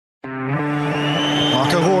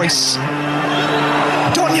Royce.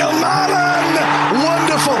 Daniel Malen!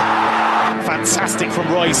 Wonderful! Fantastic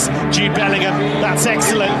from Royce. Jude Bellingham, that's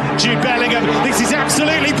excellent. Jude Bellingham, this is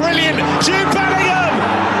absolutely brilliant. Jude Bellingham!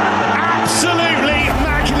 Absolutely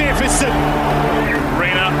magnificent.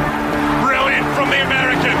 Reina, brilliant from the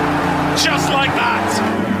American. Just like that.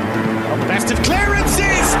 Oh, the best of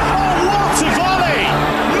clearances. Oh, what a volley.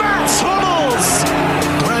 Matt Hummels.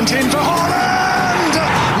 Grant in for Haaland!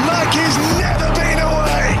 Like he's never been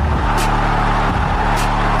away.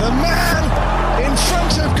 The man in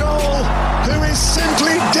front of goal who is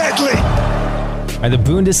simply deadly. All right, the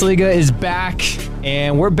Bundesliga is back,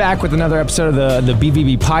 and we're back with another episode of the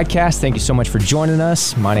BVB podcast. Thank you so much for joining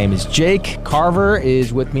us. My name is Jake. Carver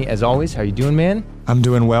is with me as always. How you doing, man? I'm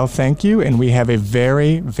doing well, thank you. And we have a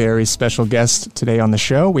very, very special guest today on the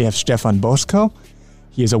show. We have Stefan Buczko.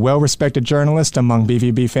 He is a well-respected journalist among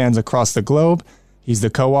BVB fans across the globe. He's the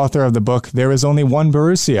co-author of the book There Is Only One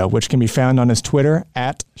Borussia, which can be found on his Twitter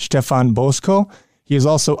at Stefan Buczko. He is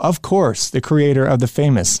also, of course, the creator of the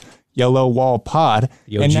famous Yellow Wall Pod,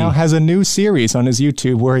 and now has a new series on his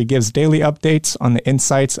YouTube where he gives daily updates on the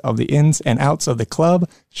insights of the ins and outs of the club.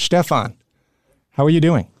 Stefan, how are you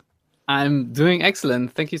doing? I'm doing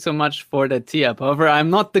excellent. Thank you so much for that tee-up. However, I'm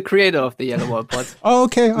not the creator of the Yellow Wall Pod. Oh,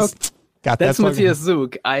 okay. Got that. That's Matthias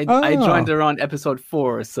Zug. I joined around episode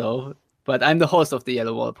 4 or so, but I'm the host of the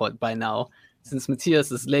Yellow Wall Pod by now, since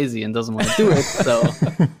Matthias is lazy and doesn't want to do it. So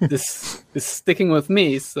this is sticking with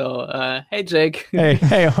me. So hey, Jake.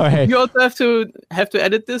 Hey. You also have to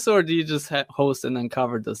edit this, or do you just host and then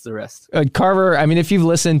Carver does the rest? Carver, I mean, if you've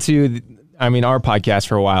listened to our podcast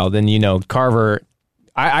for a while, then you know Carver.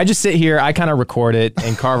 I just sit here, I kind of record it,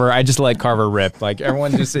 and Carver, I just let Carver rip. Like,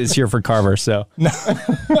 everyone just is here for Carver, so.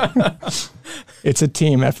 It's a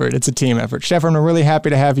team effort. Stefan, we're really happy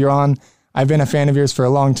to have you on. I've been a fan of yours for a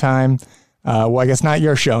long time. Well, I guess not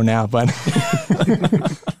your show now, but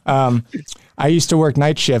I used to work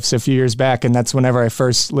night shifts a few years back, and that's whenever I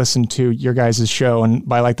first listened to your guys' show. And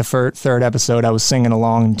by like the third episode, I was singing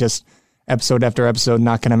along, just episode after episode,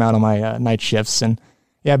 knocking them out on my night shifts. And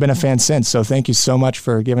yeah, I've been a fan since. So thank you so much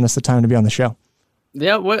for giving us the time to be on the show.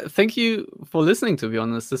 Yeah, well, thank you for listening, to be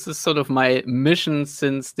honest. This is sort of my mission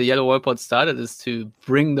since the Yellow Wall Pod started, is to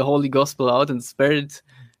bring the Holy Gospel out and spread it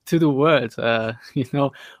to the world.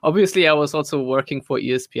 Obviously I was also working for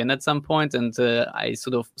ESPN at some point, and I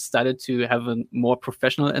sort of started to have a more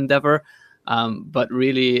professional endeavor. But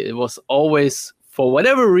really it was always, for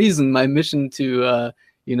whatever reason, my mission to,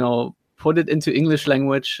 put it into English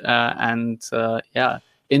language and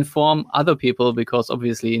inform other people, because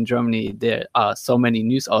obviously in Germany there are so many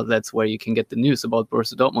news outlets where you can get the news about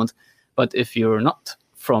Borussia Dortmund. But if you're not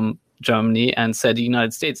from Germany and said the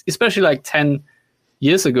United States, especially like 10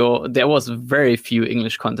 years ago, there was very few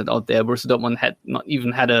English content out there. Borussia Dortmund had not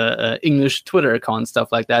even had a English Twitter account, stuff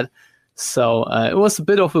like that. So it was a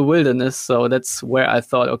bit of a wilderness. So that's where I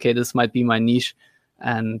thought, okay, this might be my niche.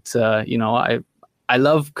 And, I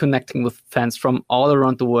love connecting with fans from all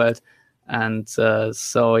around the world. And now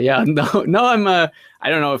I'm I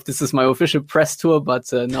don't know if this is my official press tour, but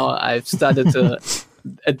now I've started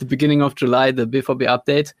at the beginning of July, the BVB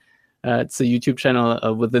update. It's a YouTube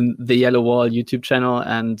channel within the Yellow Wall YouTube channel.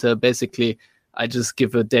 And basically, I just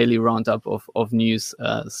give a daily roundup of news.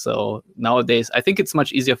 So nowadays, I think it's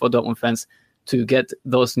much easier for Dortmund fans to get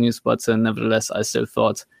those news. But nevertheless, I still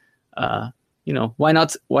thought, why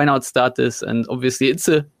not start this? And obviously, it's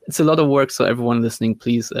a lot of work. So everyone listening,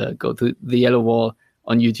 please go to the Yellow Wall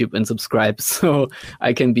on YouTube and subscribe, so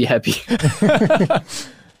I can be happy.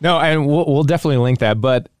 No, and we'll definitely link that.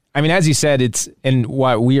 But I mean, as you said, and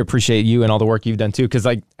why we appreciate you and all the work you've done too, because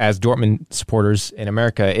like as Dortmund supporters in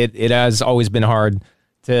America, it has always been hard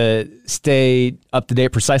to stay up to date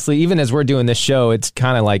precisely. Even as we're doing this show, it's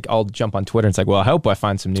kind of like I'll jump on Twitter and it's like, well, I hope I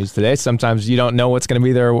find some news today. Sometimes you don't know what's going to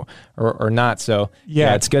be there or not. So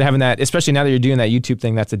yeah, it's good having that, especially now that you're doing that YouTube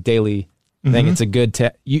thing. That's a daily thing. It's a good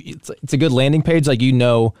it's a good landing page. Like, you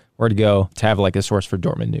know where to go to have like a source for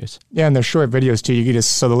Dortmund news. Yeah, and they're short videos too. You can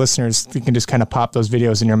so the listeners, you can just kind of pop those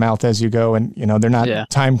videos in your mouth as you go, and they're not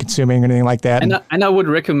time consuming or anything like that. And I would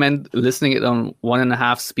recommend listening it on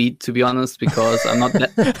 1.5 speed, to be honest, because I'm not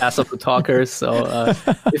that fast of a talker. So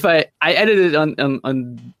if I edited it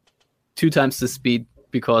on 2 times the speed,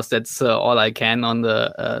 because that's all I can on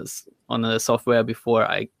the software before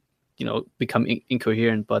I become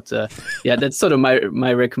incoherent. But that's sort of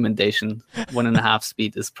my recommendation. 1.5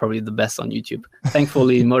 speed is probably the best on YouTube.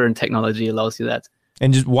 Thankfully, modern technology allows you that.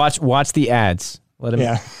 And just watch the ads. Let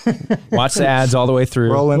him watch the ads all the way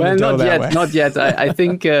through. Well, not yet. I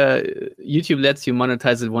think YouTube lets you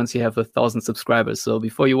monetize it once you have 1,000 subscribers. So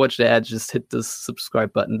before you watch the ad, just hit the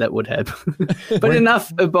subscribe button. That would help. But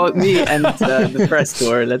enough about me and the press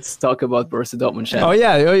tour. Let's talk about Borussia Dortmund. Shall we? Oh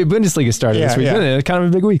yeah, Bundesliga started this week. Yeah. Kind of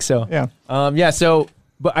a big week. So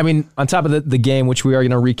But I mean, on top of the game, which we are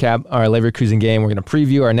going to recap our Leverkusen game, we're going to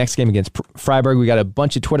preview our next game against Freiburg. We got a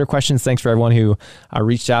bunch of Twitter questions. Thanks for everyone who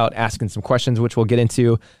reached out asking some questions, which we'll get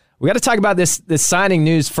into. We got to talk about this signing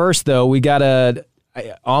news first, though. We got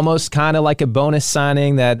almost kind of like a bonus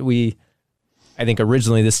signing that I think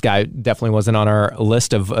originally this guy definitely wasn't on our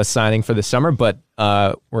list of a signing for the summer, but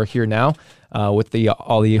we're here now with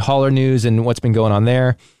all the Haller news and what's been going on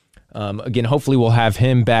there. Again, hopefully we'll have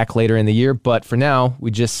him back later in the year. But for now, we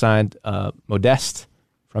just signed Modeste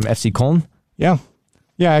from FC Köln. Yeah.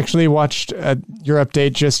 Yeah, I actually watched your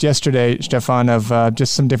update just yesterday, Stefan, of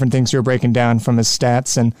just some different things you were breaking down from his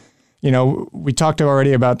stats. And, we talked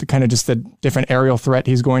already about just the different aerial threat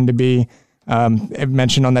he's going to be. I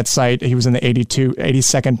mentioned on that site he was in the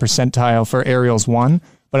 82nd percentile for aerials 1.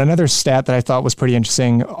 But another stat that I thought was pretty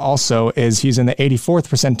interesting also is he's in the 84th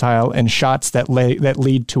percentile in shots that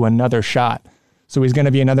lead to another shot. So he's going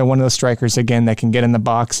to be another one of those strikers, again, that can get in the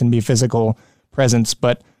box and be physical presence,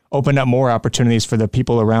 but open up more opportunities for the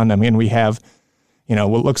people around him. And we have,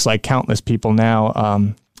 what looks like countless people now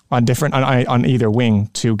on either wing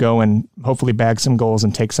to go and hopefully bag some goals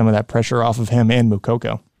and take some of that pressure off of him and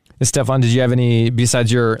Moukoko. Stefan, did you have any, besides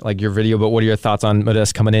your video, but what are your thoughts on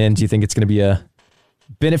Modeste coming in? Do you think it's going to be a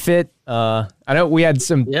benefit? I know we had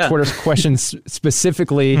some Twitter questions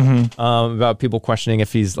specifically about people questioning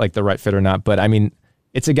if he's the right fit or not. But I mean,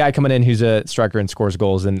 it's a guy coming in who's a striker and scores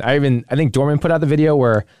goals. And I think Dortmund put out the video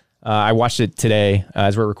where I watched it today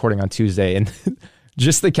as we're recording on Tuesday, and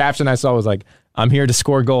just the caption I saw was like, "I'm here to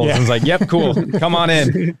score goals." Yeah. I was like, "Yep, cool, come on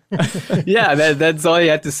in." That's all he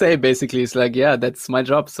had to say. Basically, it's like, "Yeah, that's my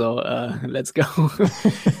job, so let's go."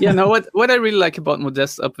 What I really like about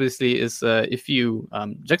Modeste, obviously, is if you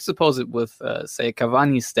juxtapose it with, say,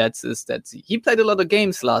 Cavani's stats, is that he played a lot of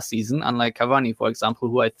games last season, unlike Cavani, for example,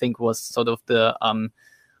 who I think was sort of the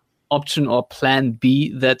option or plan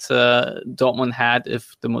B that Dortmund had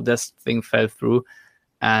if the Modeste thing fell through.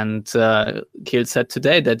 And Kiel said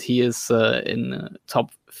today that he is in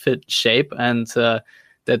top fit shape and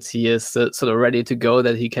that he is sort of ready to go,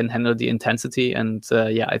 that he can handle the intensity. And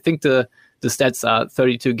I think the stats are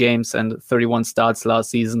 32 games and 31 starts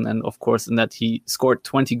last season. And of course, in that he scored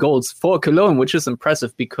 20 goals for Cologne, which is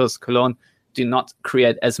impressive because Cologne do not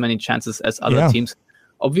create as many chances as other teams.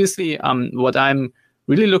 Obviously, what I'm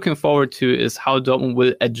really looking forward to is how Dortmund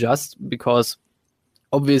will adjust, because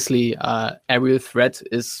obviously, aerial threat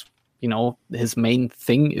is, his main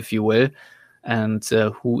thing, if you will, and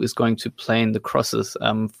who is going to play in the crosses.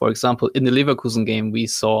 For example, in the Leverkusen game, we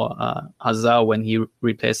saw Hazard, when he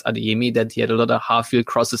replaced Adeyemi, that he had a lot of half-field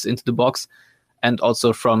crosses into the box and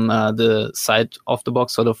also from the side of the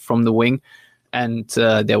box, sort of from the wing. And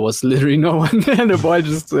there was literally no one there. The ball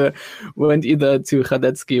just went either to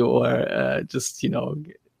Radetzky or just,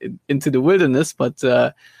 into the wilderness. But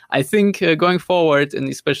I think going forward, and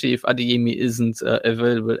especially if Adeyemi isn't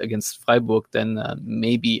available against Freiburg, then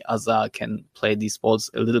maybe Hazard can play these balls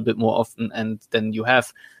a little bit more often, and then you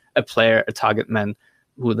have a player, a target man,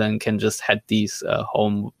 who then can just head these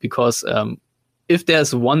home. Because if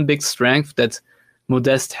there's one big strength that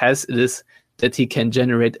Modeste has, it is that he can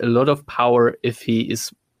generate a lot of power if he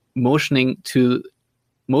is motioning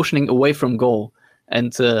away from goal.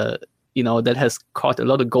 And that has caught a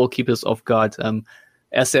lot of goalkeepers off guard.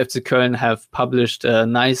 FC Köln have published a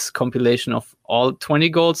nice compilation of all 20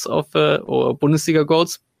 goals of or Bundesliga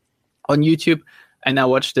goals on YouTube, and I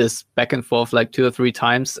watched this back and forth like 2 or 3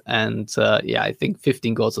 times, and I think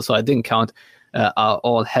 15 goals or so, I didn't count, are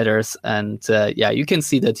all headers. And you can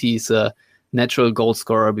see that he's a natural goal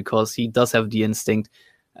scorer because he does have the instinct.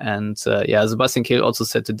 And Sebastian Kehl also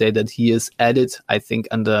said today that he is added, I think,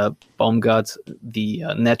 under Baumgart, the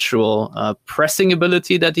natural pressing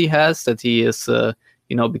ability that he has, that he is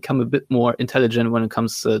become a bit more intelligent when it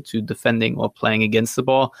comes to defending or playing against the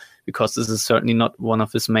ball, because this is certainly not one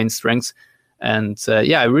of his main strengths. And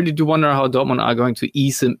I really do wonder how Dortmund are going to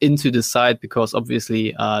ease him into the side, because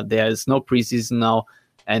obviously there is no preseason now,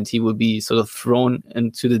 and he will be sort of thrown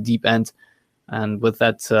into the deep end. And with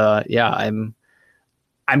that,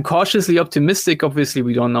 I'm cautiously optimistic. Obviously,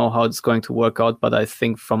 we don't know how it's going to work out, but I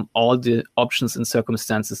think from all the options and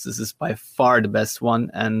circumstances, this is by far the best one.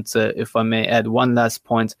 And if I may add one last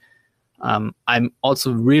point, I'm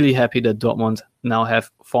also really happy that Dortmund now have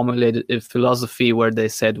formulated a philosophy where they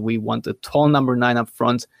said we want a tall number 9 up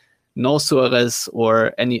front no Suarez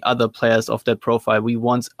or any other players of that profile. We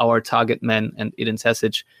want our target man, and Edin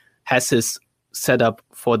Terzic has his setup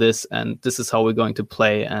for this, and this is how we're going to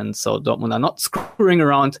play. And so Dortmund are not screwing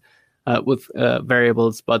around with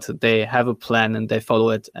variables, but they have a plan and they follow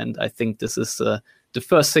it. And I think this is the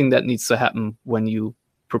first thing that needs to happen when you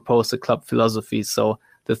propose a club philosophy. So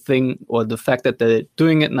the fact that they're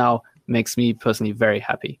doing it now makes me personally very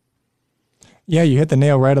happy. Yeah, you hit the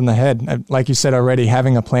nail right on the head. Like you said already,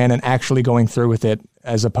 having a plan and actually going through with it,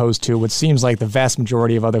 as opposed to what seems like the vast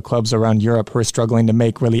majority of other clubs around Europe who are struggling to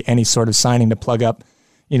make really any sort of signing to plug up,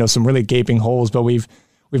 some really gaping holes. But we've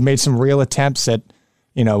made some real attempts at,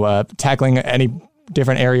 tackling any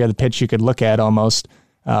different area of the pitch you could look at almost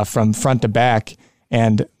from front to back.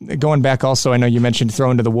 And going back also, I know you mentioned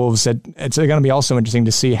throwing to the Wolves. It's going to be also interesting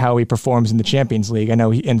to see how he performs in the Champions League. I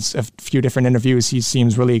know in a few different interviews, he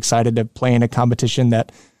seems really excited to play in a competition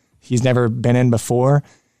that he's never been in before.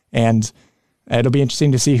 And it'll be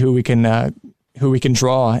interesting to see who we can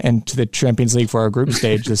draw into the Champions League for our group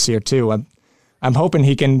stage this year too. I'm hoping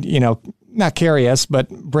he can, not carry us, but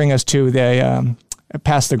bring us to the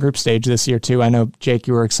past the group stage this year too. I know, Jake,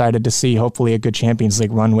 you were excited to see hopefully a good Champions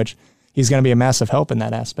League run, which he's going to be a massive help in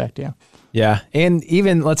that aspect. Yeah. Yeah. And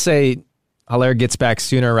even let's say Haller gets back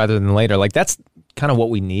sooner rather than later. Like that's kind of what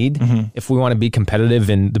we need if we want to be competitive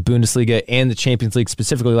in the Bundesliga and the Champions League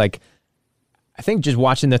specifically. Like I think just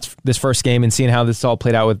watching this first game and seeing how this all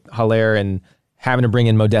played out with Haller and having to bring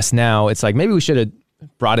in Modeste now, it's like maybe we should have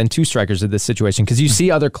brought in two strikers in this situation, because you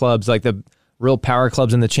see other clubs like the real power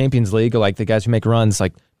clubs in the Champions League, or like the guys who make runs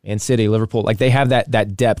like Man City, Liverpool, like they have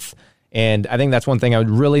that depth. And I think that's one thing I would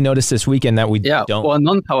really notice this weekend that we don't. Or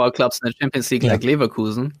non-power clubs in the Champions League like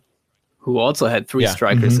Leverkusen, who also had three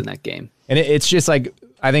strikers in that game. And it's just like,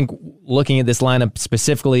 I think looking at this lineup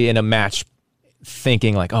specifically in a match,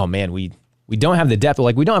 thinking like, oh man, we don't have the depth.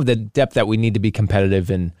 Like we don't have the depth that we need to be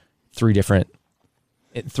competitive in three different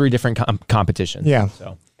competitions. Yeah.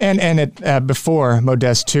 So and before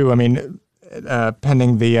Modeste too, I mean,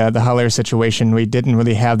 pending the Haller situation, we didn't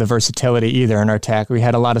really have the versatility either in our attack. We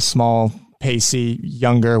had a lot of small, pacey,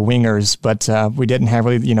 younger wingers, but we didn't have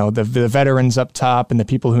really, the veterans up top and the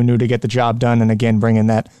people who knew to get the job done. And again, bringing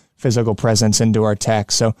that physical presence into our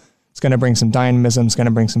attack. So it's going to bring some dynamism. It's going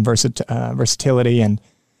to bring some versatility, and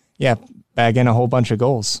bag in a whole bunch of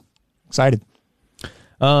goals. Excited.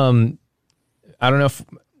 I don't know if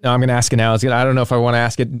I'm going to ask it now. I don't know if I want to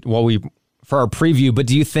ask it for our preview, but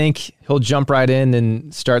do you think he'll jump right in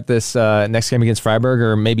and start this next game against Freiburg,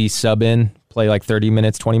 or maybe sub in, play like 30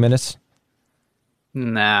 minutes, 20 minutes?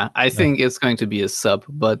 Nah, I think it's going to be a sub,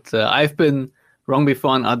 but I've been wrong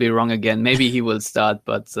before and I'll be wrong again. Maybe he will start,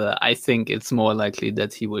 but I think it's more likely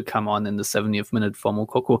that he will come on in the 70th minute for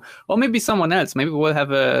Moukoko, or maybe someone else. Maybe we'll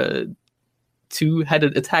have a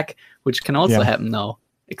two-headed attack, which can also happen now.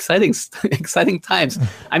 Exciting times.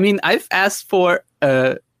 I mean, I've asked for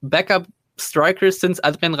backup strikers since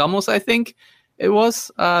Adrien Ramos, I think it was,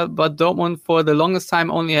 but Dortmund for the longest time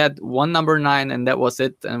only had one number 9, and that was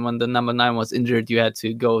it. And when the number 9 was injured, you had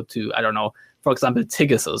to go to, I don't know, for example,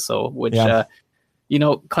 Tigges or so, which,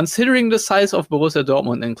 considering the size of Borussia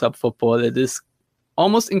Dortmund in club football, it is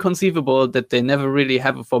almost inconceivable that they never really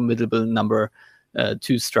have a formidable number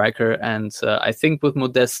 2 striker. And I think with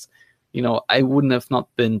Modeste, I wouldn't have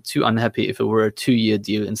not been too unhappy if it were a 2-year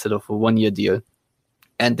deal instead of a 1-year deal.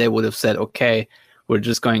 And they would have said, okay, we're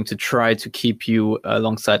just going to try to keep you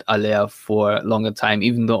alongside Haller for a longer time,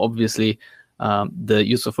 even though obviously the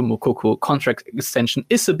Yusufa Moukoko contract extension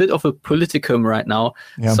is a bit of a politicum right now.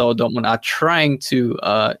 Yeah. So Dortmund are trying to,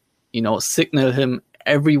 signal him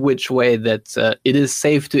every which way that it is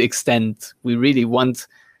safe to extend. We really want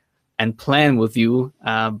and plan with you,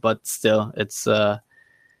 but still, it's...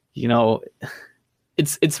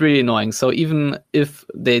 It's really annoying. So even if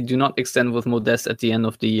they do not extend with Modeste at the end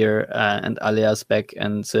of the year and Haller's back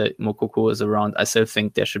and Moukoko is around, I still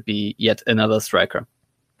think there should be yet another striker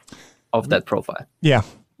of that profile. Yeah.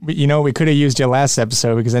 We could have used your last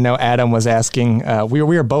episode, because I know Adam was asking, we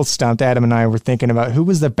were both stumped. Adam and I were thinking about who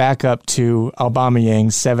was the backup to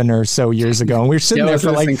Aubameyang 7 or so years ago. And we were sitting there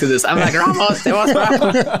for listening to this. I'm like, Ramos, there was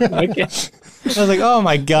Ramos. Okay. I was like, oh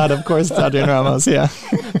my God, of course it's Adrien Ramos. Yeah.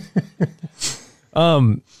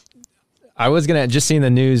 I was gonna just seeing the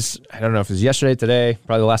news. I don't know if it was yesterday, today,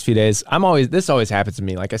 probably the last few days. This always happens to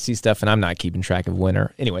me. Like I see stuff and I'm not keeping track of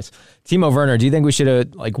winter. Anyways, Timo Werner. Do you think we should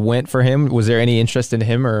have went for him? Was there any interest in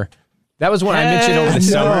him, or that was one I mentioned over the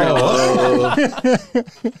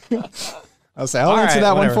summer? I'll answer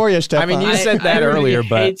that one for you, Stefan. I mean, you said that earlier,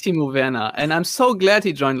 but I hate Timo Werner, and I'm so glad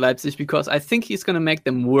he joined Leipzig because I think he's going to make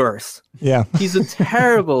them worse. Yeah. He's a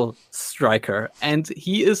terrible striker, and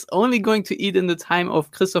he is only going to eat in the time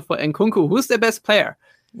of Christopher Nkunku, who's their best player.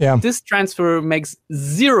 Yeah. This transfer makes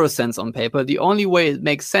zero sense on paper. The only way it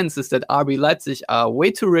makes sense is that RB Leipzig are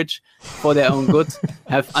way too rich for their own good,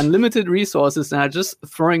 have unlimited resources, and are just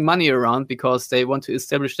throwing money around because they want to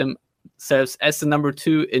establish themselves as the number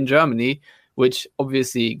 2 in Germany, which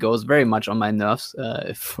obviously goes very much on my nerves,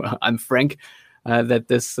 if I'm frank, that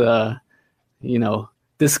this,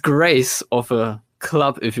 disgrace of a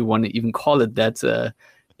club, if you want to even call it that,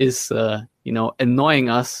 is annoying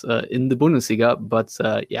us in the Bundesliga. But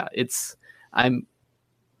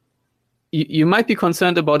you might be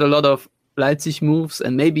concerned about a lot of Leipzig moves,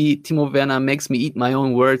 and maybe Timo Werner makes me eat my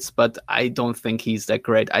own words, but I don't think he's that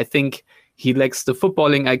great. I think he lacks the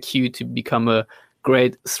footballing IQ to become a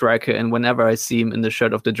great striker, and whenever I see him in the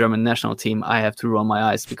shirt of the German national team, I have to roll my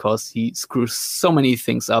eyes because he screws so many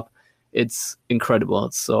things up. It's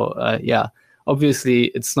incredible. So obviously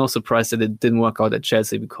it's no surprise that it didn't work out at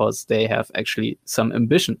Chelsea because they have actually some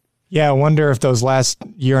ambition. Yeah, I wonder if those last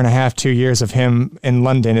year and a half, 2 years of him in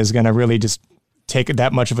London is going to really just take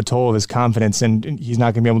that much of a toll of his confidence, and he's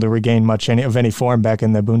not going to be able to regain much of any form back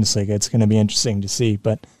in the Bundesliga. It's going to be interesting to see.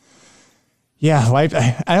 But yeah,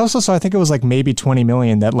 I also saw, I think it was like maybe 20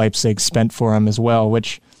 million that Leipzig spent for him as well,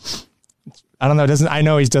 which I don't know. I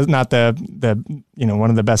know he's not the one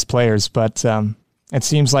of the best players, but it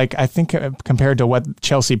seems like, I think compared to what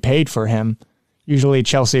Chelsea paid for him, usually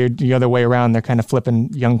Chelsea are the other way around. They're kind of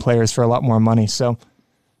flipping young players for a lot more money. So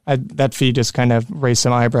that fee just kind of raised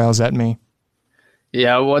some eyebrows at me.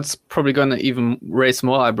 Yeah, what's probably going to even raise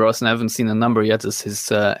more eyebrows, and I haven't seen a number yet, is his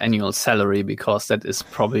annual salary, because that is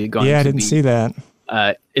probably going to be... Yeah, I didn't see that.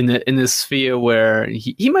 In a sphere where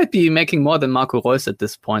he might be making more than Marco Reus at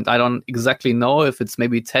this point. I don't exactly know if it's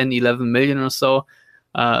maybe 10, 11 million or so,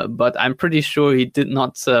 but I'm pretty sure he did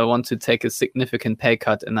not want to take a significant pay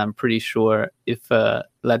cut, and I'm pretty sure if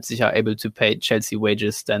Leipzig are able to pay Chelsea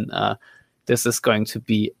wages, then this is going to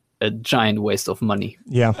be a giant waste of money.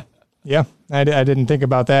 Yeah. Yeah, I didn't think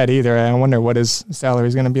about that either. I wonder what his salary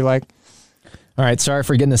is going to be like. All right, sorry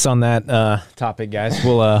for getting us on that topic, guys.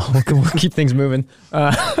 We'll keep things moving. There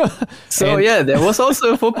was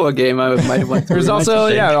also a football game I might want to. There's also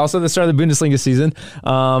the start of the Bundesliga season.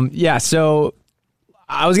 So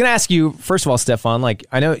I was going to ask you, first of all, Stefan, like,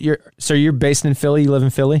 I know you're based in Philly. You live in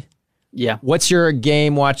Philly. Yeah. What's your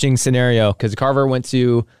game watching scenario? Because Carver went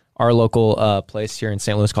to our local place here in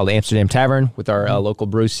St. Louis called the Amsterdam Tavern with our local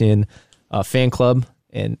Brucian fan club.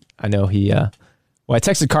 And I know I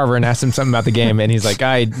texted Carver and asked him something about the game, and he's like,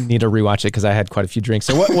 I need to rewatch it because I had quite a few drinks.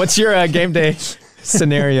 So what's your game day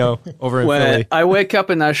scenario over in Philly? I wake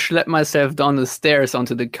up and I schlep myself down the stairs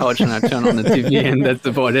onto the couch and I turn on the TV, and that's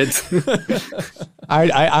about it.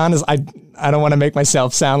 I honestly don't want to make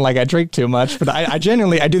myself sound like I drink too much, but I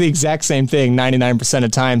genuinely do the exact same thing 99%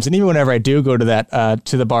 of times. And even whenever I do go to that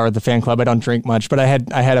to the bar at the fan club, I don't drink much. But I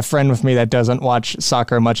had a friend with me that doesn't watch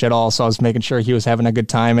soccer much at all, so I was making sure he was having a good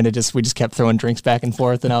time, and we just kept throwing drinks back and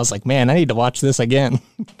forth. And I was like, man, I need to watch this again.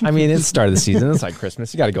 I mean, it's the start of the season. It's like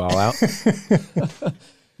Christmas. You got to go all out.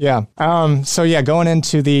 Yeah. Going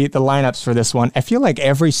into the lineups for this one, I feel like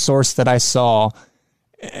every source that I saw,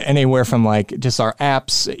 anywhere from like just our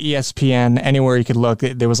apps, ESPN, anywhere you could look,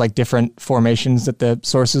 there was like different formations that the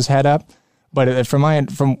sources had up. But from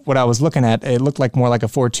what I was looking at, it looked like more like a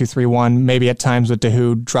 4-2-3-1, maybe at times with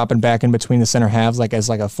Dahoud dropping back in between the center halves, like as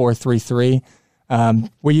like a 4-3-3.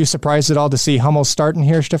 Were you surprised at all to see Hummels starting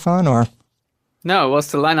here, Stefan, or? No, it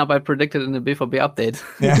was the lineup I predicted in the BVB update.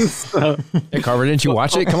 Yeah. Hey, Carver, didn't you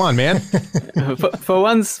watch it? Come on, man. For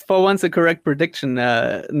once, a correct prediction.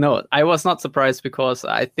 No, I was not surprised because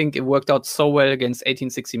I think it worked out so well against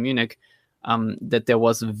 1860 Munich that there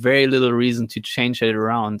was very little reason to change it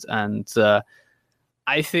around. And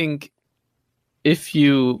I think if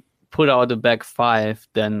you put out a back five,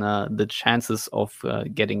 then the chances of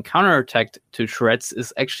getting counterattacked to shreds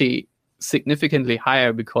is actually significantly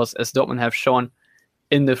higher, because as Dortmund have shown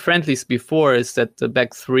in the friendlies before, is that the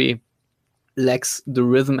back three lacks the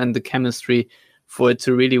rhythm and the chemistry for it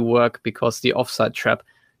to really work, because the offside trap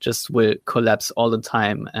just will collapse all the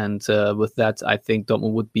time. And with that, I think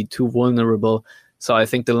Dortmund would be too vulnerable. So I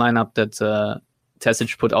think the lineup that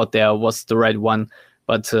Terzic put out there was the right one.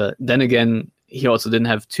 But then again, he also didn't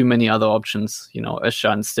have too many other options.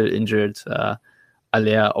 Özcan still injured,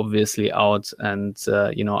 Aller obviously out, and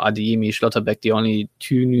Adeyemi, Schlotterbeck, the only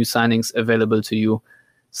two new signings available to you.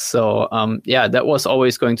 So that was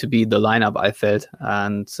always going to be the lineup, I felt.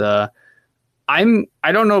 And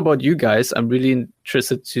I don't know about you guys. I'm really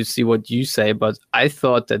interested to see what you say, but I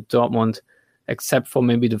thought that Dortmund, except for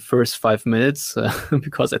maybe the first 5 minutes,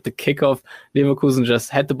 because at the kickoff, Leverkusen just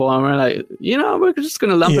had the ball and we're like, we're just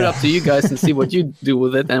going to lump it up to you guys and see what you do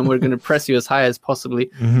with it. And we're going to press you as high as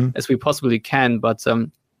as we possibly can. But,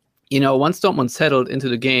 once Dortmund settled into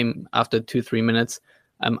the game after 2-3 minutes,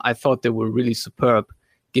 I thought they were really superb,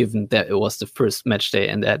 given that it was the first match day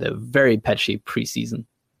and they had a very patchy preseason.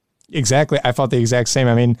 Exactly. I thought the exact same.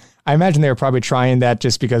 I mean, I imagine they were probably trying that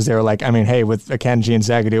just because they were like, hey, with Akanji and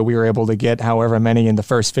Zagadou, we were able to get however many in the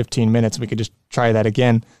first 15 minutes. We could just try that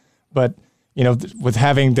again. But, with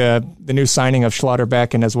having the new signing of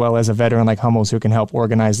Schlotterbeck and as well as a veteran like Hummels who can help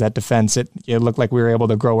organize that defense, it looked like we were able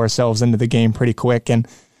to grow ourselves into the game pretty quick and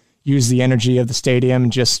use the energy of the stadium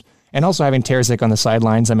and also having Terzic on the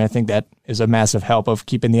sidelines. I mean, I think that is a massive help of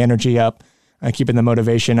keeping the energy up, keeping the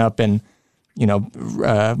motivation up, and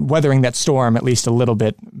weathering that storm at least a little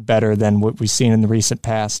bit better than what we've seen in the recent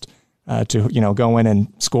past to go in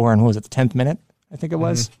and score in, what was it, the 10th minute, I think it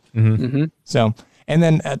was. So, and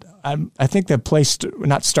then I think the play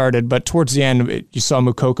not started, but towards the end, you saw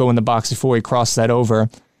Moukoko in the box before he crossed that over.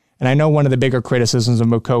 And I know one of the bigger criticisms of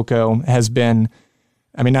Moukoko has been,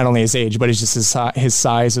 not only his age, but it's just his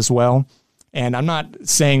size as well. And I'm not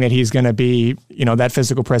saying that he's going to be, that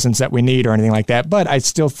physical presence that we need or anything like that, but I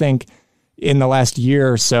still think in the last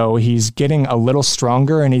year or so, he's getting a little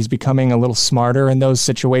stronger and he's becoming a little smarter in those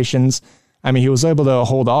situations. He was able to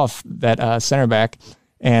hold off that center back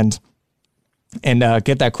and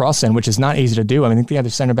get that cross in, which is not easy to do. I think the other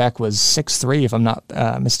center back was 6'3", if I'm not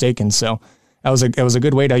mistaken. So it was a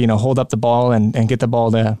good way to hold up the ball and get the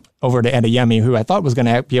ball over to Adeyemi, who I thought was going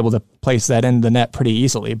to be able to place that into the net pretty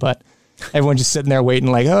easily, but everyone just sitting there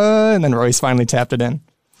waiting like, and then Royce finally tapped it in.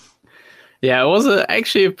 Yeah, it was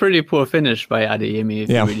actually a pretty poor finish by Adeyemi if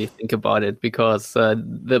you really think about it, because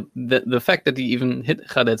the fact that he even hit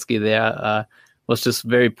Radetzky there was just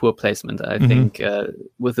very poor placement. I think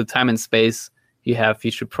with the time and space he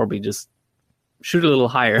should probably just shoot a little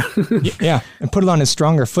higher. Yeah, and put it on his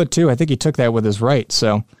stronger foot too. I think he took that with his right.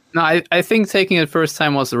 So no, I think taking it first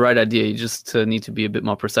time was the right idea. You just need to be a bit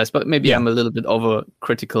more precise. But maybe I'm a little bit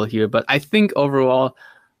overcritical here. But I think overall,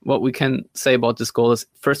 what we can say about this goal is,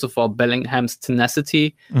 first of all, Bellingham's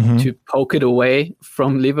tenacity to poke it away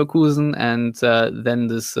from Leverkusen, and then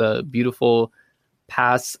this beautiful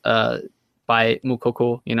pass by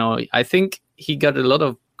Moukoko. I think he got a lot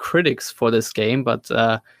of critics for this game, but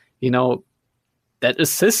that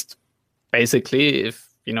assist, basically, if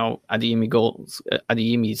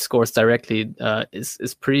Adeyemi scores directly,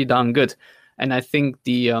 is pretty darn good. And I think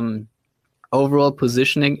the overall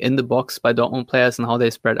positioning in the box by Dortmund players and how they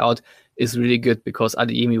spread out is really good, because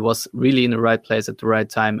Adeyemi was really in the right place at the right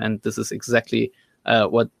time, and this is exactly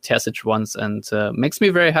what Terzic wants, and makes me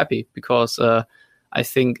very happy, because I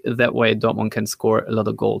think that way Dortmund can score a lot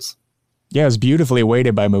of goals. Yeah, it was beautifully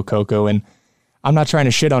weighted by Moukoko, and I'm not trying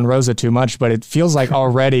to shit on Rosa too much, but it feels like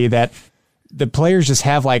already that the players just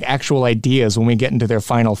have like actual ideas when we get into their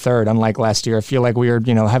final third. Unlike last year, I feel like we were,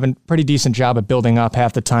 having a pretty decent job at building up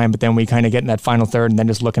half the time, but then we kind of get in that final third and then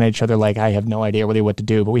just looking at each other like, I have no idea really what to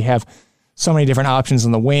do. But we have so many different options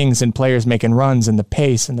on the wings and players making runs, and the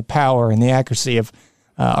pace and the power and the accuracy of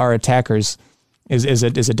our attackers is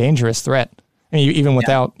a dangerous threat. Even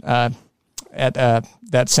without that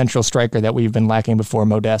central striker that we've been lacking before,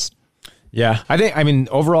 Modeste. Yeah,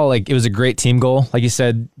 overall, it was a great team goal. Like you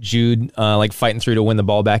said, Jude, fighting through to win the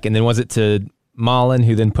ball back. And then was it to Malen,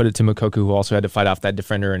 who then put it to Moukoko, who also had to fight off that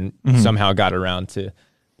defender and somehow got around to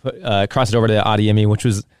cross it over to Adeyemi, which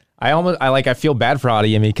was, I feel bad for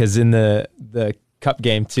Adeyemi, because in the cup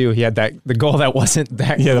game too, he had the goal that wasn't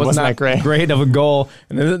that great of a goal.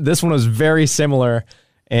 And then this one was very similar.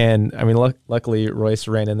 And luckily Royce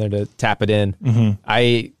ran in there to tap it in.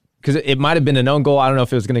 Because it might have been an own goal. I don't know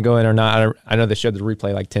if it was going to go in or not. I know they showed the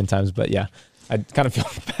replay 10 times, but yeah, I kind of feel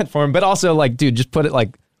bad for him. But also, dude, just put it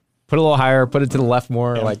a little higher, put it to the left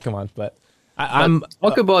more. Yeah. Come on. But I'm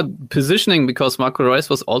talk about positioning, because Marco Reus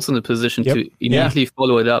was also in the position to immediately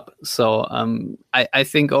follow it up. So I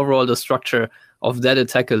think overall the structure of that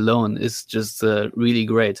attack alone is just really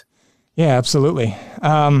great. Yeah, absolutely.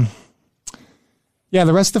 The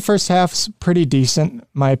rest of the first half's pretty decent, in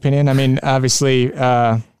my opinion. Obviously,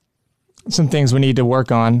 some things we need to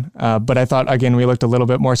work on, but I thought, again, we looked a little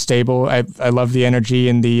bit more stable. I love the energy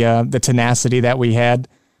and the tenacity that we had.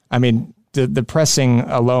 The pressing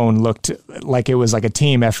alone looked like it was like a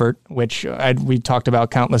team effort, which we talked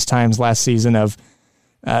about countless times last season.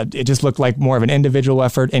 It just looked like more of an individual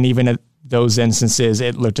effort, and even at those instances,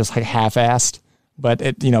 it looked just half-assed. But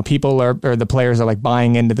people or the players are like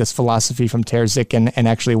buying into this philosophy from Terzic and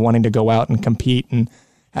actually wanting to go out and compete and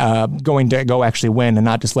going to go actually win and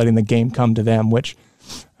not just letting the game come to them, which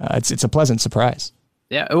it's a pleasant surprise.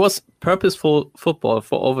 Yeah, it was purposeful football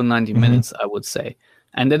for over 90 minutes, I would say.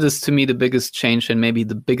 And that is, to me, the biggest change and maybe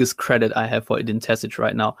the biggest credit I have for Edin Terzic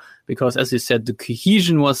right now. Because, as you said, the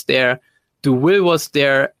cohesion was there, the will was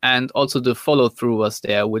there, and also the follow-through was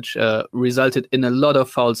there, which resulted in a lot of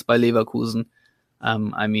fouls by Leverkusen.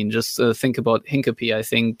 I mean, just think about Hincapie. I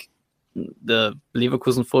think the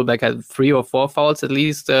Leverkusen fullback had 3 or 4 fouls at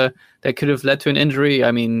least that could have led to an injury.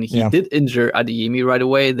 I mean, he did injure Adeyemi right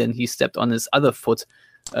away. Then he stepped on his other foot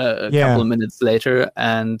a couple of minutes later,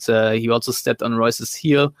 and he also stepped on Royce's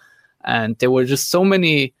heel. And there were just so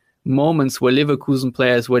many moments where Leverkusen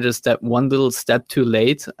players were just that one little step too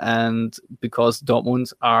late, and because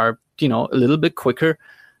Dortmund are, a little bit quicker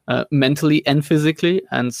mentally and physically.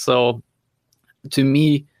 And so to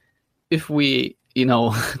me, if we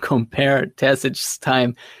compare Terzic's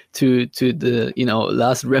time to the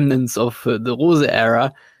last remnants of the Rose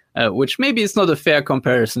era, which maybe it's not a fair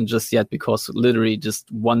comparison just yet because literally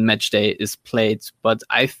just one match day is played. But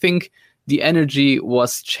I think the energy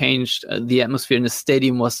was changed. The atmosphere in the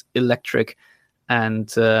stadium was electric.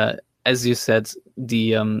 And as you said,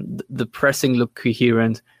 the pressing looked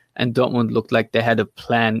coherent and Dortmund looked like they had a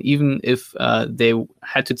plan. Even if they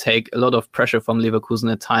had to take a lot of pressure from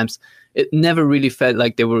Leverkusen at times, it never really felt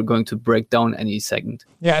like they were going to break down any second.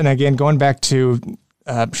 Yeah, and again, going back to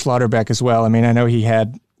Schlotterbeck as well, I mean, I know he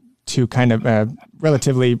had 2 kind of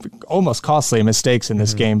relatively almost costly mistakes in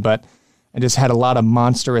this game, but I just had a lot of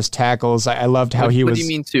monstrous tackles. I loved how he was... What do you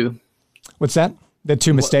mean 2? What's that? The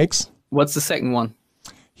 2 mistakes? What's the second one?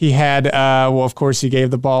 He had, of course, he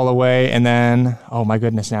gave the ball away, and then, oh my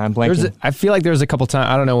goodness, now I'm blanking. I feel like there was a couple times,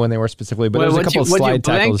 I don't know when they were specifically, but there was a couple of slide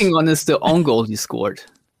tackles. What you're blanking on is the own goal he scored.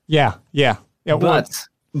 Yeah.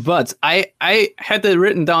 But I had it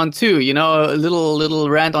written down too, a little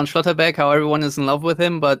rant on Schlotterbeck, how everyone is in love with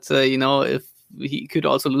him, but, if he could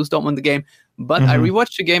also lose Dortmund the game. But I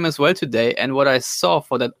rewatched the game as well today, and what I saw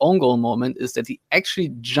for that own goal moment is that he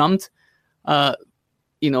actually jumped,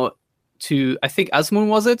 to, I think Asmun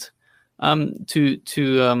was it? I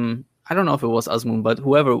don't know if it was Asmun, but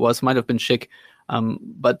whoever it was, might have been Schick,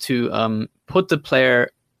 but to put the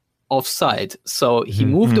player offside. So he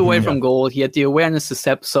moved away from goal. He had the awareness to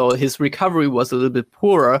step, so his recovery was a little bit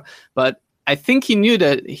poorer, but I think he knew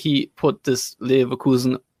that he put this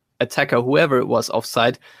Leverkusen attacker, whoever it was,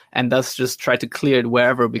 offside, and thus just tried to clear it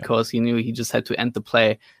wherever because he knew he just had to end the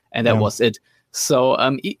play, and that was it. So,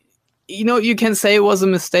 you can say it was a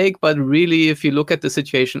mistake, but really, if you look at the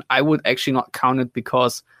situation, I would actually not count it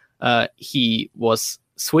because he was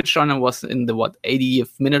switched on and was in the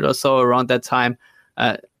 80th minute or so around that time.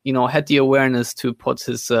 Had the awareness to put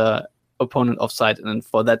his opponent offside, and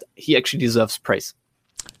for that he actually deserves praise.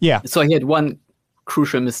 Yeah. So he had one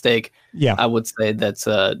crucial mistake. Yeah. I would say that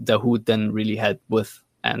Dahoud then really helped with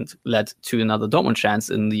and led to another Dortmund chance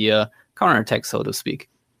in the counterattack, so to speak.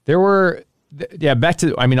 There were. Yeah, back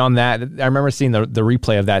to, on that, I remember seeing the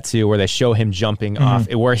replay of that too, where they show him jumping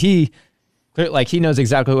off, where he knows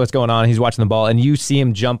exactly what's going on. He's watching the ball, and you see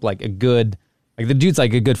him jump the dude's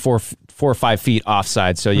like a good 4 or 5 feet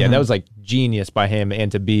offside. So yeah, that was like genius by him,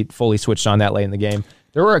 and to be fully switched on that late in the game.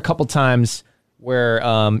 There were a couple times where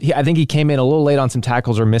I think he came in a little late on some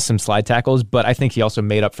tackles or missed some slide tackles, but I think he also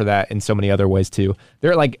made up for that in so many other ways too.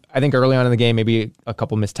 There, I think early on in the game, maybe a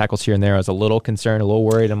couple missed tackles here and there. I was a little concerned, a little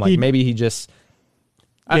worried. I'm like, maybe he just...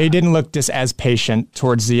 he didn't look just as patient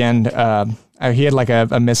towards the end. He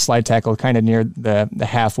had a missed slide tackle kind of near the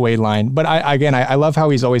halfway line. But I love how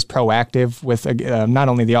he's always proactive with not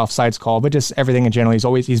only the offsides call, but just everything in general.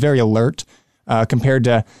 He's very alert compared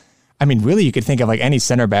to... really, you could think of any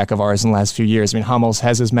center back of ours in the last few years. Hummels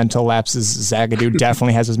has his mental lapses. Zagadou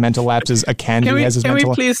definitely has his mental lapses. Akanji has his mental lapses. Can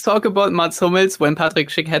we please talk about Mats Hummels when Patrick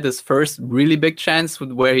Schick had his first really big chance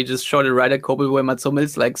where he just shot it right at Kobel, where Mats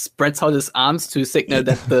Hummels spreads out his arms to signal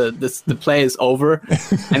that the play is over.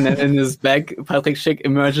 And then in his back, Patrick Schick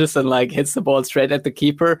emerges and hits the ball straight at the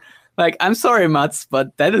keeper. I'm sorry, Mats,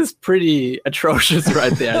 but that is pretty atrocious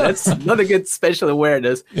right there. That's not a good spatial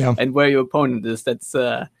awareness. Yeah. And where your opponent is, that's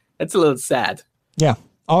a little sad. Yeah.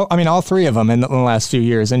 All 3 of them in the last few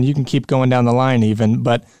years, and you can keep going down the line even,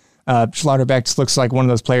 but Schlotterbeck just looks like one of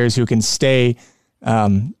those players who can stay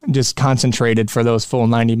just concentrated for those full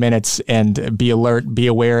 90 minutes and be alert, be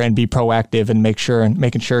aware, and be proactive and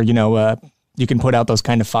making sure, you can put out those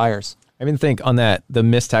kind of fires. I think on the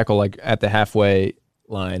missed tackle, at the halfway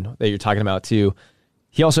line that you're talking about too,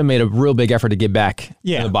 he also made a real big effort to get back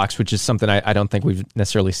in the box, which is something I don't think we've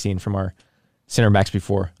necessarily seen from our center backs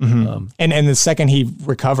before. And the second he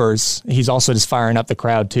recovers, he's also just firing up the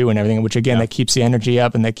crowd too and everything, which again, that keeps the energy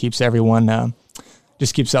up and that keeps everyone,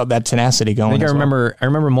 just keeps out that tenacity going. I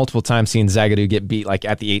remember multiple times seeing Zagadou get beat like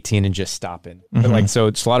at the 18 and just stopping. But like, so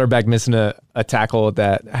Schlotterbeck missing a tackle at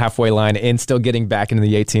that halfway line and still getting back into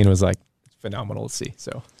the 18 was like phenomenal to see.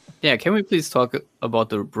 So. Yeah, can we please talk about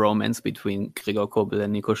the bromance between Gregor Kobel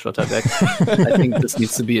and Nico Schlotterbeck? I think this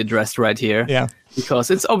needs to be addressed right here. Yeah.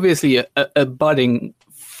 Because it's obviously a budding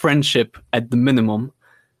friendship at the minimum,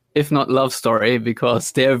 if not love story,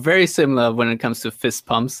 because they're very similar when it comes to fist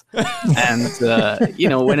pumps. And,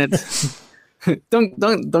 when it...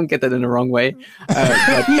 don't get that in the wrong way.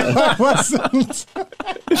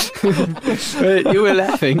 You were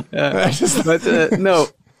laughing. No.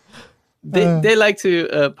 They like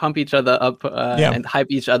to pump each other up and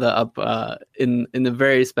hype each other up in a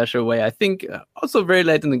very special way. I think also very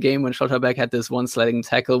late in the game when Schlotterbeck had this one sliding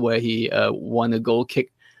tackle where he won a goal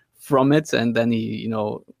kick from it, and then he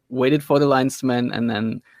waited for the linesman, and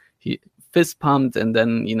then he fist pumped, and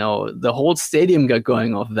then the whole stadium got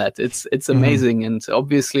going off that. It's amazing, and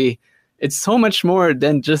obviously it's so much more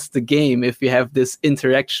than just the game if you have this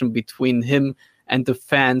interaction between him and the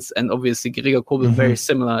fans. And obviously Gregor Kobel very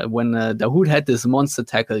similar. When Dahoud had this monster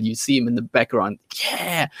tackle, you see him in the background,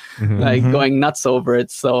 going nuts over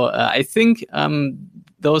it. So I think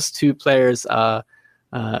those two players are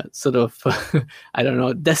sort of, I don't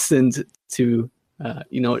know, destined to,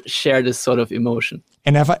 share this sort of emotion.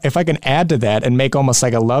 And if I can add to that and make almost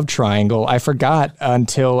like a love triangle, I forgot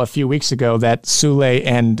until a few weeks ago that Sule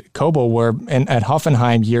and Kobel were at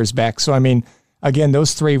Hoffenheim years back. So, I mean, again,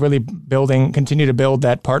 those three really continue to build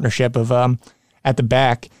that partnership of at the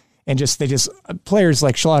back, and players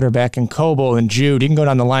like Schlotterbeck and Kobel and Jude, you can go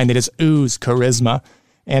down the line, they just ooze charisma.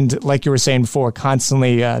 And like you were saying before,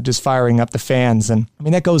 constantly just firing up the fans. And I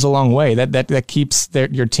mean, that goes a long way. That keeps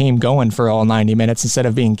your team going for all 90 minutes instead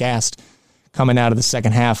of being gassed coming out of the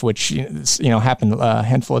second half, which happened a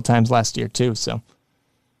handful of times last year too. So,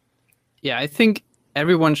 yeah, I think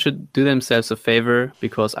everyone should do themselves a favor,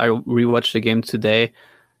 because I rewatched the game today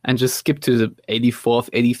and just skip to the 84th,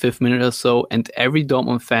 85th minute or so, and every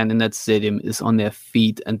Dortmund fan in that stadium is on their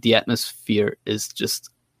feet, and the atmosphere is just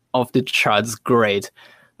off the charts great.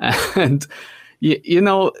 And it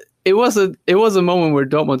was a moment where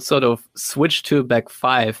Dortmund sort of switched to a back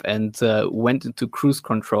five and went into cruise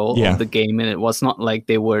control of the game, and it was not like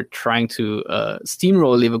they were trying to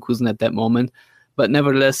steamroll Leverkusen at that moment. But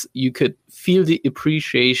nevertheless, you could feel the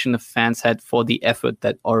appreciation the fans had for the effort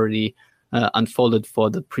that already unfolded for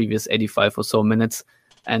the previous 85 or so minutes.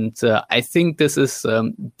 And I think this is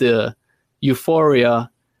the euphoria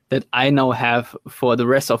that I now have for the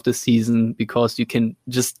rest of the season, because you can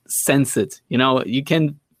just sense it. You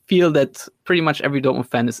can feel that pretty much every Dortmund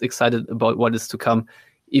fan is excited about what is to come,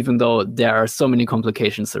 even though there are so many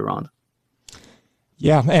complications around.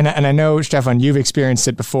 Yeah, and I know, Stefan, you've experienced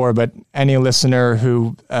it before, but any listener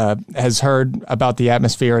who has heard about the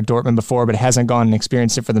atmosphere at Dortmund before but hasn't gone and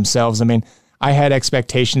experienced it for themselves, I mean, I had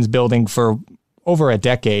expectations building for over a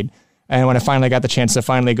decade, and when I finally got the chance to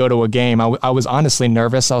finally go to a game, I was honestly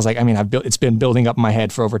nervous. I was like, I mean, it's been building up in my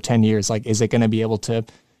head for over 10 years. Like, is it going to be able to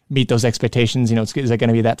meet those expectations? Is it going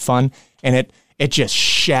to be that fun? And it just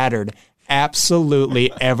shattered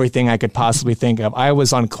absolutely everything I could possibly think of. I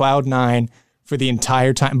was on cloud nine for the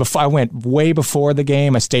entire time. Before I went way before the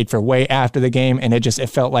game, I stayed for way after the game, and it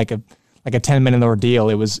felt like a 10-minute ordeal.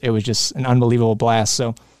 It was just an unbelievable blast.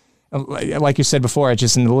 So, like you said before, it's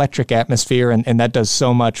just an electric atmosphere, and that does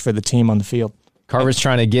so much for the team on the field. Carver's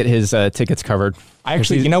trying to get his tickets covered.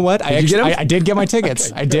 You know what? I did get my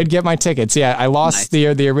tickets. Okay, I did get my tickets. Yeah, I lost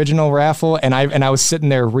the original raffle, and I was sitting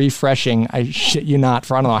there refreshing. I shit you not,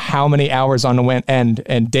 for I don't know how many hours on end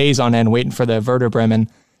and days on end waiting for the Werder Bremen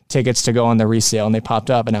tickets to go on the resale, and they popped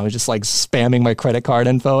up, and I was just like spamming my credit card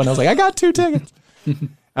info, and I was like, I got 2 tickets.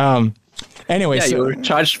 Anyway, yeah, you were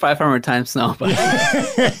charged 500 times now. But.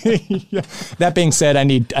 Yeah. That being said, I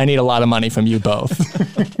need a lot of money from you both.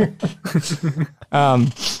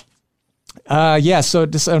 So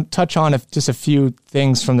just touch on just a few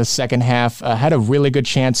things from the second half. Had a really good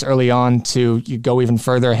chance early on to go even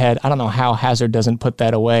further ahead. I don't know how Hazard doesn't put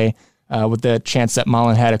that away with the chance that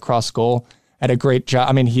Malen had across goal. Had a great job.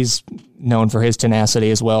 I mean, he's known for his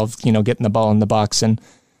tenacity as well, getting the ball in the box.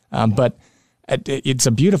 But it's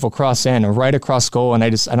a beautiful cross in right across goal, and I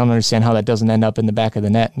don't understand how that doesn't end up in the back of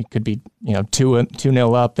the net. It could be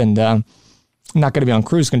 2-0 up, and not going to be on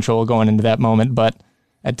cruise control going into that moment, but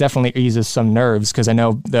it definitely eases some nerves, because I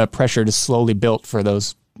know the pressure just slowly built for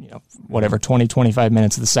those 20-25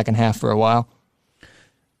 minutes of the second half for a while.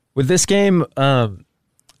 With this game,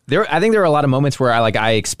 I think there are a lot of moments where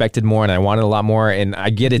I expected more and I wanted a lot more, and I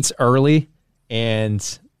get it's early,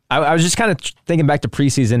 and I was just kind of thinking back to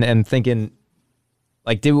preseason and thinking,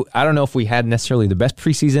 I don't know if we had necessarily the best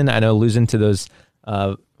preseason. I know losing to those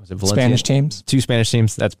was it Valencia? Spanish teams? 2 Spanish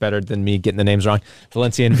teams. That's better than me getting the names wrong.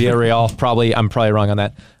 Valencia and Villarreal. I'm probably wrong on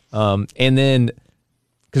that. And then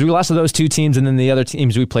because we lost to those 2 teams, and then the other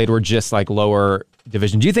teams we played were just lower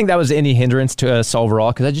division. Do you think that was any hindrance to us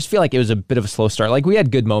overall? Because I just feel like it was a bit of a slow start. We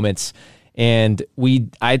had good moments, and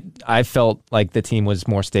I felt like the team was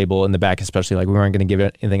more stable in the back, especially we weren't going to give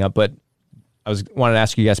anything up. But I wanted to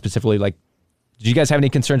ask you guys specifically, did you guys have any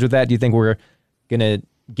concerns with that? Do you think we're going to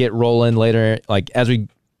get rolling later, as we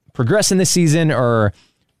progress in this season, or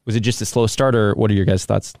was it just a slow start, or what are your guys'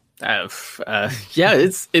 thoughts? Yeah,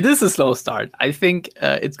 it is a slow start. I think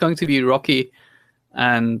it's going to be rocky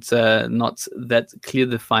and not that clear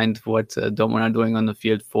defined what Dortmund are doing on the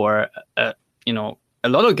field for a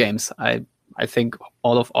lot of games. I think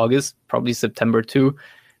all of August, probably September too.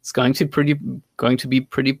 It's going to be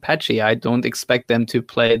pretty patchy. I don't expect them to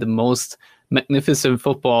play the most magnificent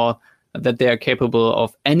football that they are capable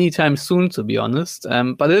of anytime soon, to be honest.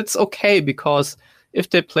 But it's okay, because if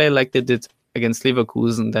they play like they did against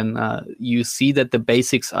Leverkusen, then you see that the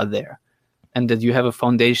basics are there and that you have a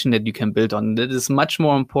foundation that you can build on. That is much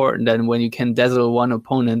more important than when you can dazzle one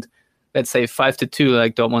opponent, let's say 5-2,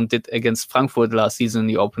 like Dortmund did against Frankfurt last season in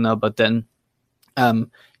the opener, but then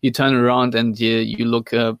you turn around and you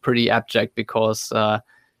look pretty abject because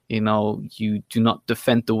you do not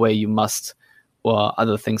defend the way you must, or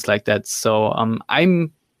other things like that. So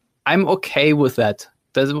I'm okay with that.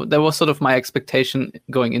 That was sort of my expectation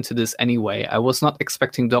going into this anyway. I was not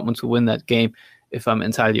expecting Dortmund to win that game, if I'm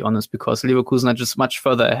entirely honest, because Leverkusen are just much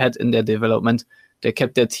further ahead in their development. They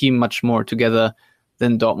kept their team much more together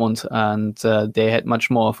than Dortmund, and they had much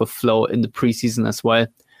more of a flow in the preseason as well.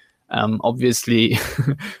 Obviously,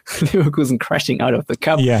 Leverkusen crashing out of the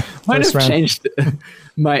cup might have changed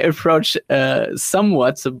my approach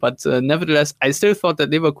somewhat, but nevertheless, I still thought that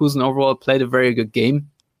Leverkusen overall played a very good game,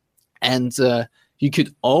 and you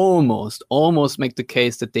could almost make the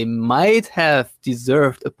case that they might have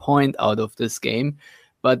deserved a point out of this game,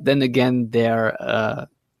 but then again, they're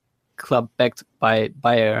club backed by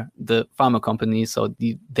Bayer, the pharma company, so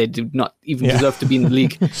they do not even deserve to be in the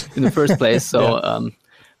league in the first place. So.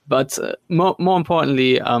 But more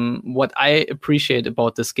importantly, what I appreciate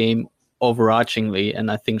about this game overarchingly,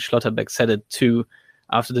 and I think Schlotterbeck said it too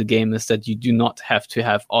after the game, is that you do not have to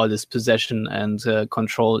have all this possession and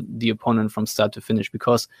control the opponent from start to finish,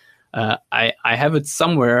 because I have it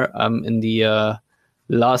somewhere in the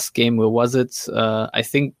last game. Where was it? I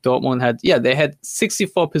think Dortmund had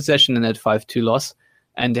 64 possession in that 5-2 loss,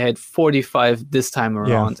 and they had 45 this time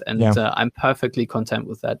around, I'm perfectly content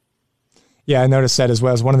with that. Yeah, I noticed that as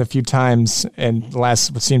well. It's one of the few times in the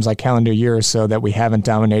last, what seems like calendar year or so, that we haven't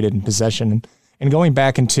dominated in possession. And going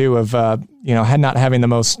back into not having the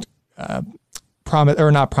most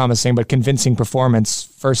not promising, but convincing performance.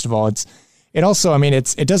 First of all, it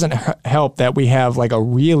doesn't help that we have a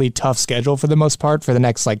really tough schedule for the most part for the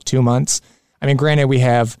next 2 months. I mean, granted, we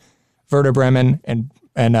have Werder Bremen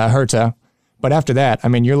and Hertha, but after that,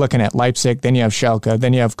 you're looking at Leipzig, then you have Schalke,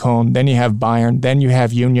 then you have Köln, then you have Bayern, then you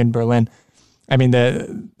have Union Berlin.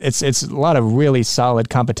 It's a lot of really solid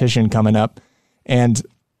competition coming up. And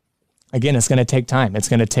again, it's going to take time. It's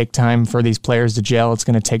going to take time for these players to gel. It's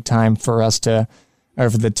going to take time for us for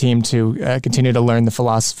the team to continue to learn the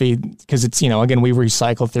philosophy, because it's, again, we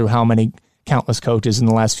recycled through how many countless coaches in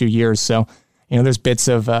the last few years. So, there's bits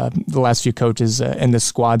of the last few coaches in the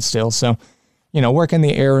squad still. So, working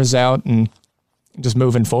the errors out and just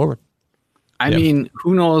moving forward. I mean,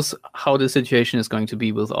 who knows how the situation is going to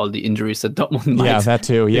be with all the injuries that Dortmund might that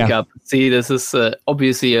too, pick up. See, this is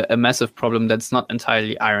obviously a massive problem that's not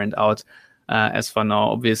entirely ironed out as for now.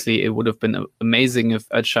 Obviously, it would have been amazing if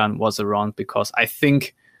Özcan was around, because I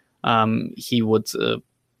think he would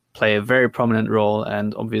play a very prominent role,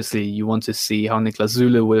 and obviously you want to see how Niklas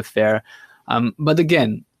Süle will fare. But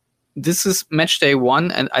again, this is match day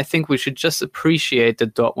 1, and I think we should just appreciate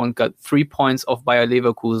that Dortmund got 3 points off Bayer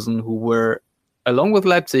Leverkusen, who were, along with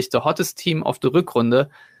Leipzig, the hottest team of the Rückrunde,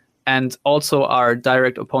 and also our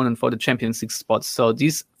direct opponent for the Champions League spots. So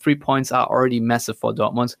these 3 points are already massive for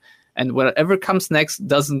Dortmund. And whatever comes next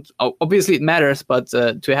obviously it matters, but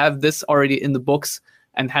to have this already in the books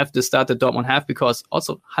and have the start that Dortmund have, because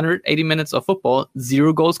also 180 minutes of football,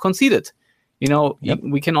 0 goals conceded.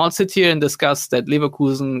 We can all sit here and discuss that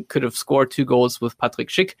Leverkusen could have scored 2 goals with Patrick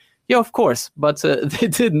Schick. Yeah, of course, but they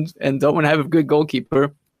didn't, and Dortmund have a good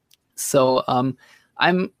goalkeeper. So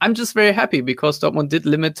I'm just very happy because Dortmund did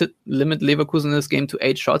limit Leverkusen in this game to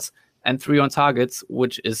 8 shots and 3 on targets,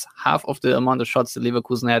 which is half of the amount of shots that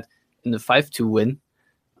Leverkusen had in the 5-2 win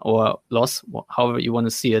or loss, however you want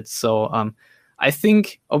to see it. So I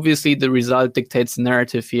think obviously the result dictates the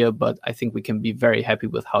narrative here, but I think we can be very happy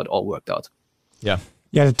with how it all worked out. Yeah.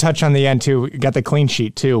 Yeah, to touch on the end too, we got the clean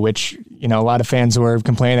sheet too, which, a lot of fans were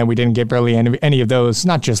complaining that we didn't get barely any of those,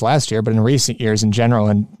 not just last year, but in recent years in general.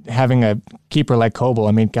 And having a keeper like Kobel,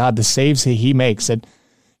 I mean, God, the saves he makes,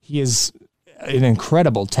 he is an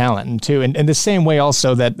incredible talent too. And the same way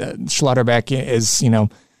also that Schlotterbeck is,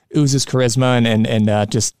 oozes charisma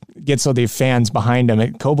and just gets all the fans behind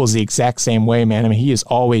him. Kobel's the exact same way, man. I mean, he is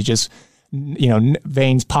always just,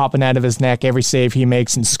 veins popping out of his neck every save he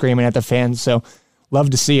makes and screaming at the fans. So love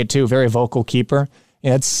to see it too. Very vocal keeper.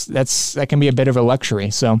 Yeah, that can be a bit of a luxury.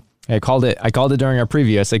 So I called it during our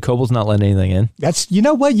preview. I said Kobel's not letting anything in. You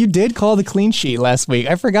know what? You did call the clean sheet last week.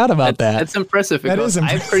 I forgot about that. That's impressive because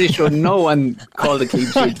I'm pretty sure no one called a clean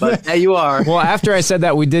sheet, but there you are. Well, after I said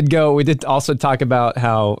that, we did also talk about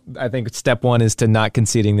how I think step 1 is to not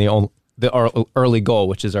conceding the early goal,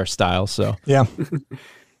 which is our style. So yeah.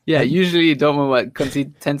 Yeah, usually you don't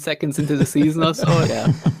concede 10 seconds into the season or so.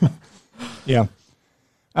 Yeah. Yeah.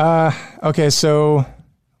 Okay, so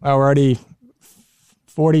we're already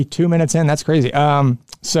 42 minutes in. That's crazy.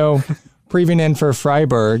 So previewing in for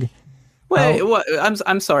Freiburg. Wait, what?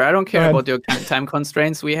 I'm sorry. I don't care about your time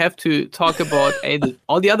constraints. We have to talk about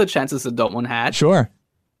all the other chances that Dortmund had. Sure.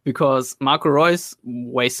 Because Marco Reus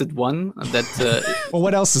wasted one that. Well,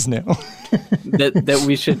 what else is new? that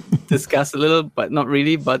we should discuss a little, but not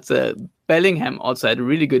really. But Bellingham also had a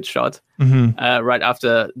really good shot right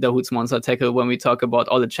after the Hoots monster tackle. When we talk about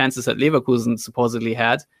all the chances that Leverkusen supposedly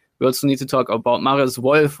had, we also need to talk about Marius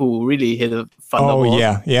Wolf, who really hit a thunderbolt. Oh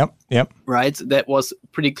yeah, yep. Right, that was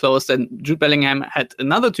pretty close. And Jude Bellingham had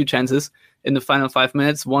another 2 chances in the final 5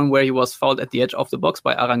 minutes. One where he was fouled at the edge of the box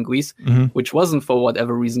by Aranguiz, which wasn't for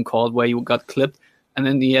whatever reason called, where he got clipped. And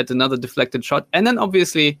then he had another deflected shot. And then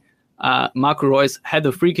obviously Marco Reus had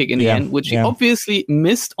a free kick in the end, which he obviously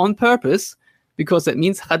missed on purpose, because that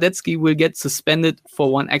means Radetzky will get suspended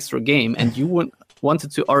for 1 extra game. And you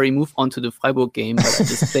wanted to already move on to the Freiburg game, but I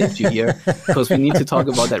just saved you here because we need to talk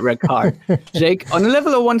about that red card. Jake, on a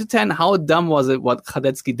level of 1 to 10, how dumb was it what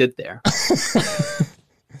Radetzky did there?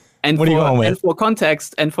 And what are you going with?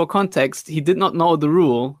 And for context, he did not know the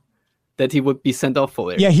rule that he would be sent off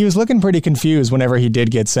for it. Yeah, he was looking pretty confused whenever he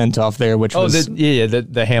did get sent off there, which was...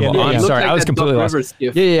 the handball. I'm sorry, I was completely lost.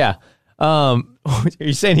 Yeah. Are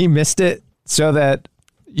you saying he missed it so that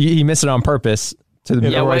he missed it on purpose? To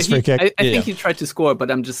the Reus free kick? I think he tried to score,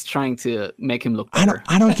 but I'm just trying to make him look better.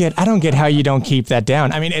 I don't get how you don't keep that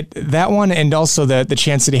down. I mean, that one, and also the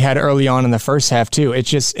chance that he had early on in the first half too.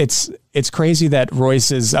 It's crazy that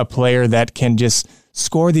Reus is a player that can just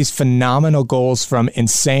score these phenomenal goals from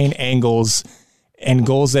insane angles and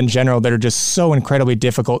goals in general that are just so incredibly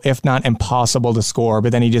difficult, if not impossible to score.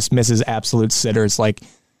 But then he just misses absolute sitters like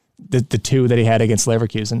the 2 that he had against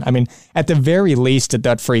Leverkusen. I mean, at the very least, at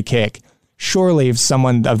that free kick, surely if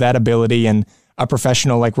someone of that ability and a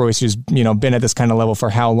professional like Reus, who's been at this kind of level for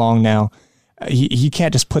how long now, he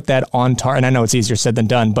can't just put that on target. And I know it's easier said than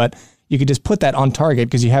done, but you could just put that on target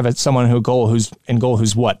because you have someone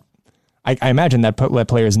who's what? I imagine that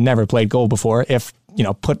player has never played goal before. If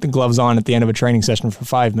put the gloves on at the end of a training session for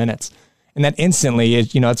 5 minutes, and that instantly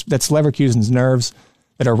that's Leverkusen's nerves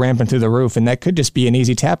that are ramping through the roof, and that could just be an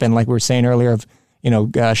easy tap in, like we were saying earlier, of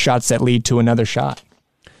shots that lead to another shot.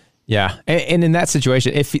 Yeah, and in that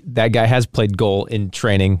situation, if that guy has played goal in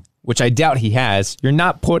training, which I doubt he has, you're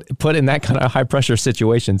not put in that kind of high pressure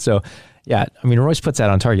situation. So, yeah, I mean, Reus puts that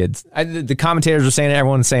on target. The commentators were saying,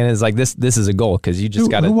 everyone's saying is like this is a goal because you just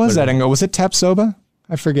got to. Who was that in goal? Was it Tapsoba?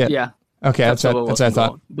 I forget. Yeah. Okay, that's what I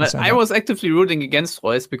thought. But I was actively rooting against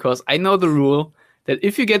Reus because I know the rule that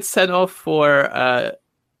if you get sent off for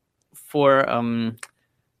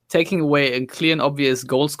taking away a clear and obvious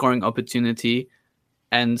goal scoring opportunity,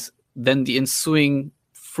 and then the ensuing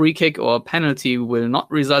free kick or penalty will not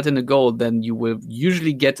result in a goal, then you will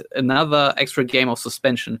usually get another extra game of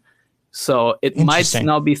suspension. So it might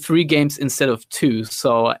now be 3 games instead of 2.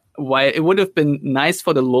 So while it would have been nice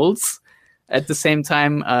for the Lulz, at the same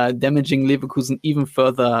time, damaging Leverkusen even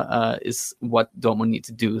further is what Dortmund need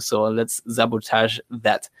to do. So let's sabotage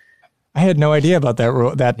that. I had no idea about that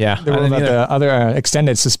rule. The rule about the other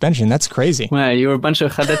extended suspension. That's crazy. Well, you're a bunch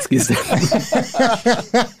of Radetzkis.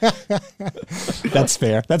 That's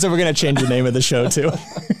fair. That's what we're going to change the name of the show to.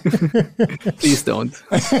 Please don't.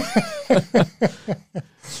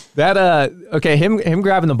 Him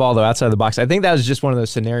grabbing the ball though outside of the box. I think that was just one of those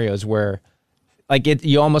scenarios where like it,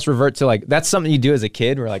 you almost revert to like, that's something you do as a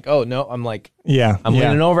kid. We're like, oh no, I'm like, Yeah. I'm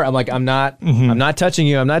leaning over. I'm like, I'm not touching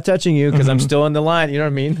you. I'm not touching you because I'm still in the line. You know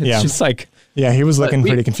what I mean? It's just like, yeah, he was looking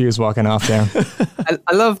pretty confused walking off there.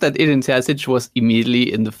 I love that Edin Terzic was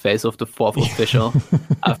immediately in the face of the fourth official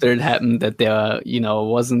after it happened, that there,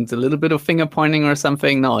 wasn't a little bit of finger pointing or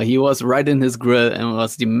something. No, he was right in his grill and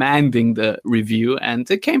was demanding the review, and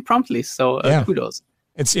it came promptly. So kudos.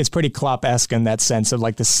 It's pretty Klopp-esque in that sense of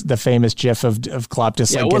like the famous GIF of Klopp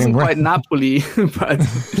just like it getting wasn't quite Napoli,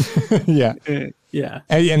 but yeah. Yeah.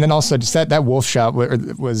 And then also just that wolf shot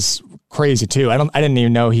was crazy too. I didn't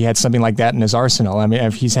even know he had something like that in his arsenal. I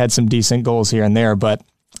mean, he's had some decent goals here and there, but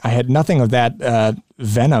I had nothing of that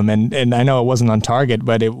venom. And I know it wasn't on target,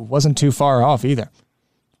 but it wasn't too far off either.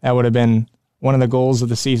 That would have been one of the goals of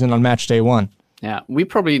the season on match day 1. Yeah, we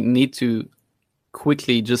probably need to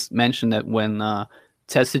quickly just mention that when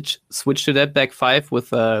Terzic switched to that back 5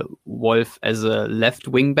 with Wolf as a left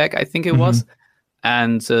wing back, I think it was.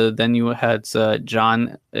 And then you had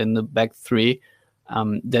Jan in the back 3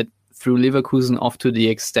 that threw Leverkusen off to the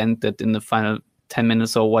extent that in the final 10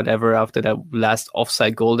 minutes or whatever after that last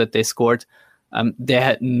offside goal that they scored, they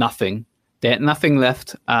had nothing. They had nothing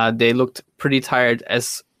left. They looked pretty tired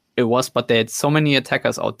as it was, but they had so many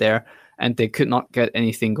attackers out there and they could not get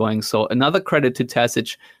anything going. So another credit to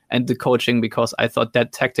Terzic and the coaching, because I thought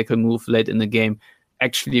that tactical move late in the game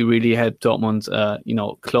actually really helped Dortmund,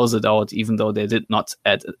 close it out, even though they did not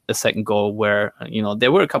add a second goal where,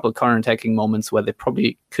 there were a couple of counter-attacking moments where they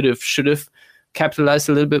probably should have capitalized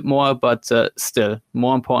a little bit more, but still,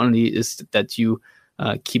 more importantly is that you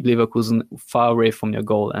keep Leverkusen far away from your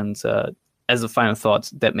goal. And as a final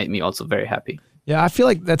thought, that made me also very happy. Yeah, I feel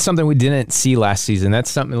like that's something we didn't see last season. That's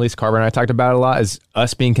something at least Carver and I talked about a lot, is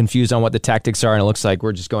us being confused on what the tactics are, and it looks like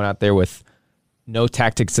we're just going out there with no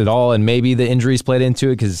tactics at all, and maybe the injuries played into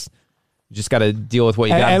it because you just got to deal with what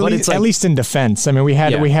you got. At least in defense. I mean, we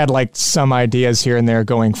had like some ideas here and there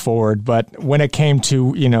going forward, but when it came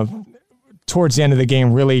to, towards the end of the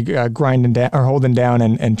game, really grinding down or holding down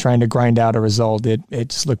and trying to grind out a result, it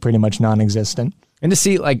just looked pretty much non-existent. And to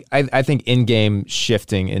see, like, I think in-game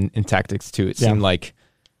shifting in tactics too. It seemed like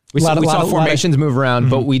we saw formations move around,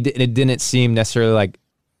 but it didn't seem necessarily like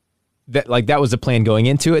that. Like that was the plan going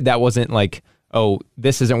into it. That wasn't like, oh,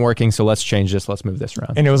 this isn't working, so let's change this. Let's move this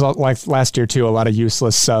around. And it was like last year too, a lot of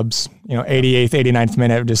useless subs. 88th, 89th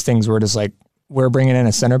minute, just things were just like, we're bringing in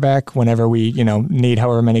a center back whenever we need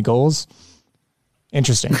however many goals.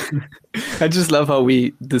 Interesting. I just love how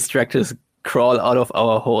we distractors crawl out of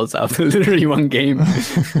our holes after literally one game.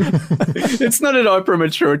 It's not at all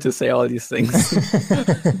premature to say all these things.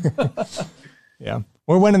 Yeah.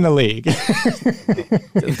 We're winning the league.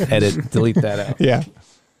 Delete that out. Yeah.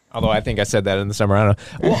 Although I think I said that in the summer. I don't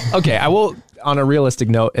know. Well, okay. I will, on a realistic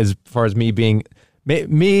note, as far as me being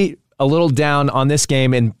me a little down on this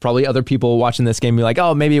game, and probably other people watching this game be like,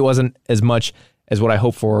 oh, maybe it wasn't as much as what I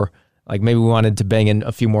hoped for. Like maybe we wanted to bang in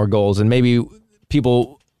a few more goals, and maybe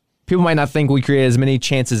people might not think we created as many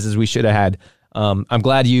chances as we should have had. I'm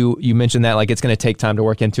glad you mentioned that. Like it's going to take time to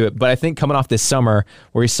work into it, but I think coming off this summer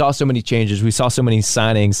where we saw so many changes, we saw so many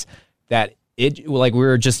signings, that we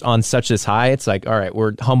were just on such this high. It's like, all right,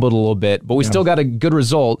 we're humbled a little bit, but we still got a good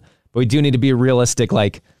result. But we do need to be realistic.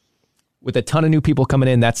 Like with a ton of new people coming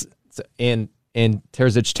in, and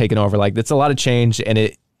Terzic taking over, like that's a lot of change, and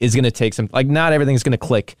it is going to take some. Like not everything's going to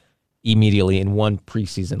click immediately in one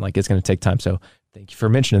preseason. Like it's going to take time. So thank you for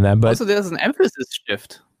mentioning that. But also, there's an emphasis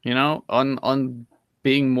shift, on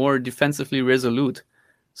being more defensively resolute.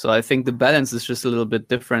 So I think the balance is just a little bit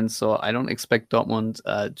different. So I don't expect Dortmund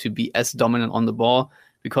to be as dominant on the ball,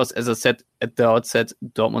 because, as I said at the outset,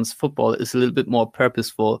 Dortmund's football is a little bit more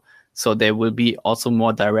purposeful. So there will be also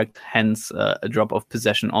more direct, hence a drop of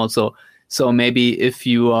possession also. So maybe if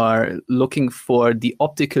you are looking for the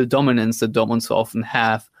optical dominance that Dortmund so often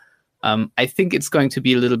have, I think it's going to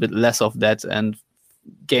be a little bit less of that, and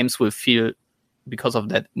games will feel, because of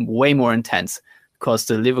that, way more intense, because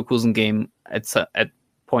the Leverkusen game at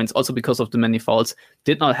points, also because of the many fouls,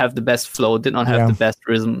 did not have the best flow, did not have the best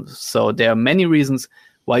rhythm. So there are many reasons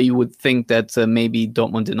why you would think that maybe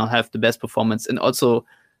Dortmund did not have the best performance. And also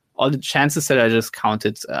all the chances that I just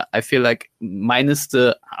counted, I feel like minus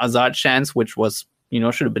the Hazard chance, which was,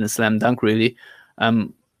 should have been a slam dunk really,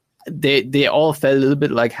 they all felt a little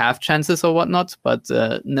bit like half chances or whatnot, but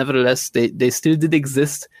nevertheless, they still did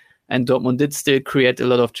exist, and Dortmund did still create a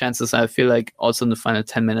lot of chances. I feel like also in the final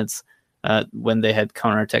 10 minutes, when they had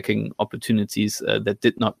counter-attacking opportunities that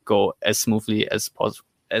did not go as smoothly as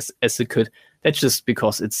it could. That's just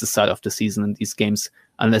because it's the start of the season, and these games,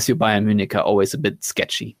 unless you're Bayern Munich, are always a bit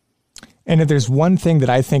sketchy. And if there's one thing that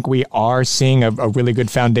I think we are seeing a really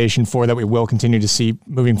good foundation for that we will continue to see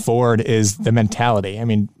moving forward is the mentality. I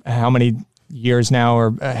mean, how many years now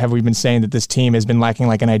or have we been saying that this team has been lacking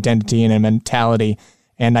like an identity and a mentality?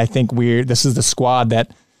 And I think this is the squad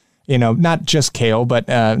that, not just Kale, but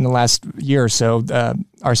in the last year or so,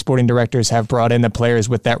 our sporting directors have brought in the players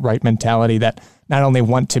with that right mentality that not only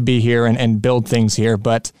want to be here and build things here,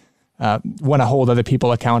 but want to hold other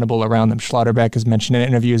people accountable around them. Schlotterbeck has mentioned in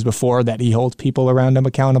interviews before that he holds people around him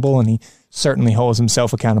accountable, and he certainly holds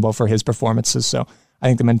himself accountable for his performances. So I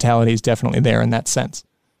think the mentality is definitely there in that sense.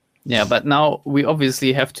 Yeah, but now we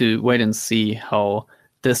obviously have to wait and see how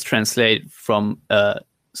this translates from a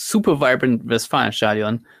super vibrant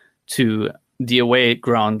Westfalenstadion to the away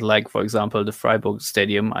ground, like, for example, the Freiburg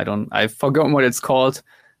Stadium. I've forgotten what it's called.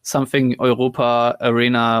 Something Europa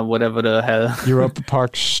Arena, whatever the hell. Europa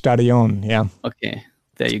Park Stadion, yeah. Okay,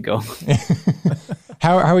 there you go.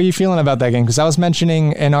 How are you feeling about that game? Because I was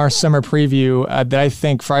mentioning in our summer preview that I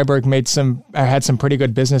think Freiburg had some pretty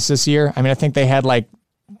good business this year. I mean, I think they had like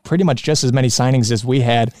pretty much just as many signings as we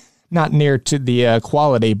had, not near to the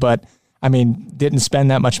quality, but I mean, didn't spend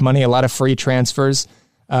that much money. A lot of free transfers.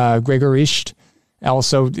 Gregorischt.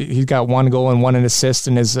 Also, he's got 1 goal and 1 assist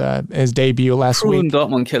in his debut last week.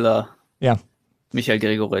 Dortmund killer. Yeah. Michael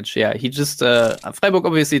Gregoritsch. Yeah, he just Freiburg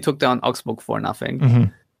obviously took down Augsburg for nothing. Mm-hmm.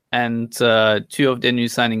 And 2 of their new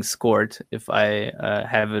signings scored, if I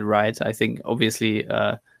have it right. I think obviously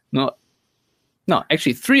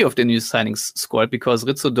actually 3 of the new signings scored because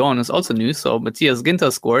Rizzo Dorn is also new. So Matthias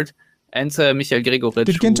Ginter scored and Michael Gregoritsch.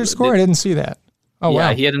 Did Ginter score? I didn't see that. Oh, yeah,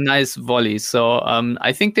 wow. He had a nice volley. So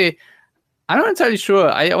I think I'm not entirely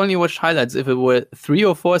sure. I only watched highlights if it were 3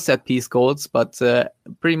 or 4 set piece goals, but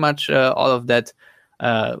pretty much all of that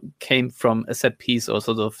came from a set piece or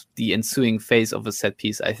sort of the ensuing phase of a set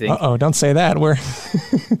piece, I think. Don't say that. We're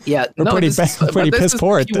pretty piss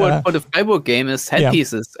poor. The keyword for the Freiburg game is set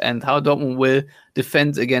pieces and how Dortmund will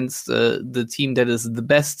defend against the team that is the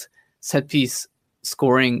best set piece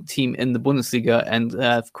scoring team in the Bundesliga and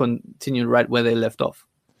have continued right where they left off.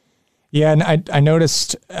 Yeah, and I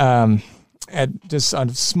noticed at just on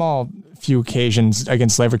small few occasions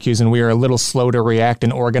against Leverkusen, we were a little slow to react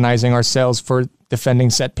in organizing ourselves for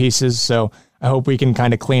defending set pieces. So I hope we can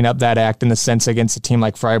kind of clean up that act in the sense against a team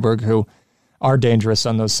like Freiburg, who are dangerous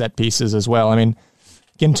on those set pieces as well. I mean,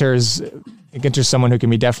 Ginter's someone who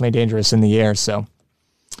can be definitely dangerous in the air. So,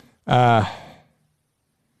 I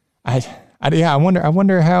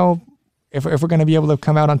wonder how if we're going to be able to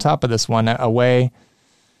come out on top of this one away.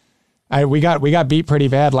 We got beat pretty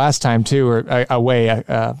bad last time too, or away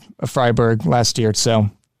Freiburg last year. So,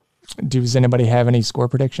 does anybody have any score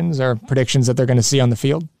predictions or predictions that they're going to see on the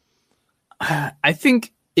field? I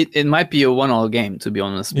think it might be a 1-1 game, to be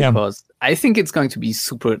honest, because I think it's going to be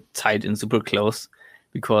super tight and super close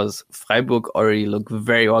because Freiburg already look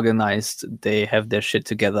very organized. They have their shit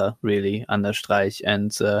together really under Streich,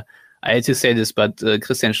 and I hate to say this, but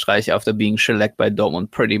Christian Streich, after being shellacked by Dortmund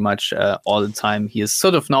pretty much all the time, he has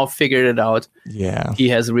sort of now figured it out. Yeah, he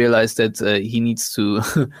has realized that he needs to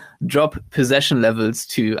drop possession levels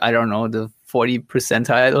to, I don't know, the 40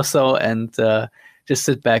 percentile or so, and just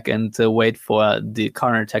sit back and wait for the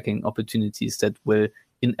counter-attacking opportunities that will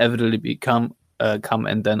inevitably come.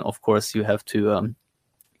 And then, of course, you have to,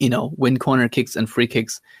 win corner kicks and free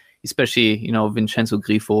kicks. Especially, Vincenzo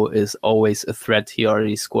Grifo is always a threat. He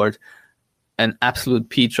already scored an absolute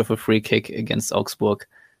peach of a free kick against Augsburg.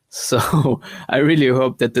 So I really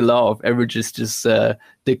hope that the law of averages just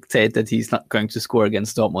dictate that he's not going to score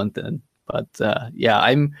against Dortmund then. But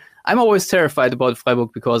I'm always terrified about Freiburg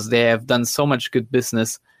because they have done so much good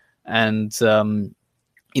business. And,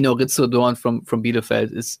 Rizzo Dorn from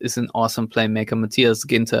Bielefeld is an awesome playmaker. Matthias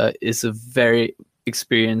Ginter is a very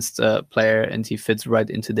experienced player, and he fits right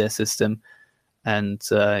into their system. And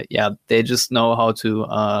they just know how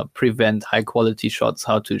to prevent high quality shots,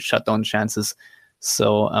 how to shut down chances.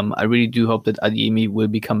 So I really do hope that Adeyemi will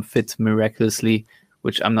become fit miraculously,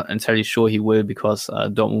 which I'm not entirely sure he will, because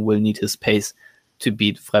Dortmund will need his pace to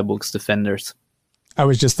beat Freiburg's defenders. I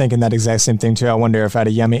was just thinking that exact same thing too. I wonder if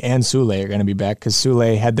Adeyemi and Sule are going to be back, because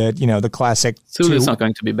Sule had the classic. Sule's not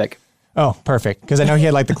going to be back. Oh, perfect. Because I know he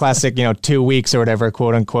had like the classic, 2 weeks or whatever,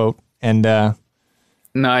 quote unquote. And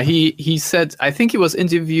no, he said, I think he was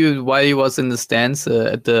interviewed while he was in the stands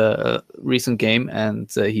at the recent game,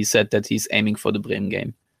 and he said that he's aiming for the Bremen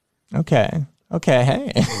game. Okay.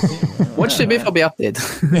 Hey. Watch the BVB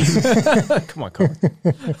update. Come on.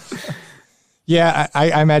 Yeah,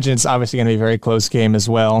 I imagine it's obviously going to be a very close game as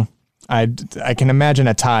well. I can imagine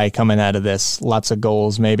a tie coming out of this. Lots of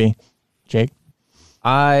goals, maybe. Jake?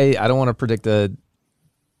 I don't want to predict a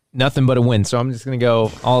nothing but a win. So I'm just gonna go.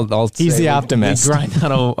 He's the optimist. Grind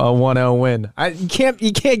out a 1-0 win. You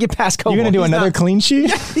can't get past Como. You're gonna do another clean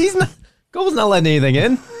sheet? He's not. Cole's not letting anything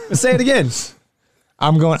in. Let's say it again.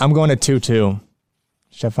 I'm going to 2-2.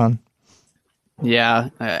 Stefan. Yeah,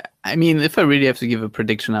 I mean, if I really have to give a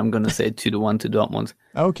prediction, I'm going to say 2-1 to Dortmund.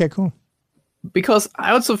 Okay, cool. Because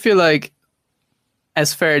I also feel like,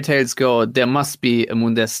 as fairy tales go, there must be a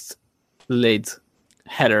Modeste late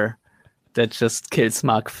header that just kills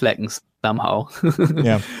Mark Flecken somehow.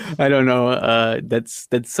 Yeah, I don't know. That's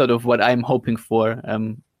sort of what I'm hoping for.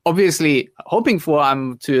 Obviously, hoping for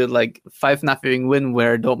to like 5-0 win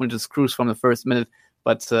where Dortmund just cruise from the first minute,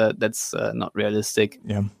 but that's not realistic.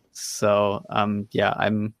 Yeah. So yeah,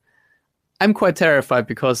 I'm quite terrified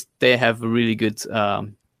because they have a really good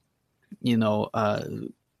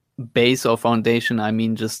base or foundation. I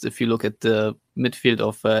mean, just if you look at the midfield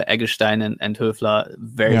of Eggestein and Höfler,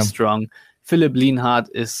 very strong. Philipp Lienhardt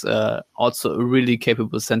is also a really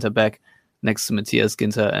capable center back next to Matthias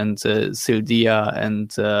Ginter, and Sildia and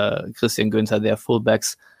Christian Günther, their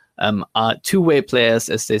fullbacks, are two-way players,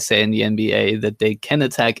 as they say in the NBA, that they can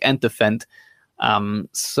attack and defend.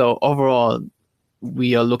 So overall,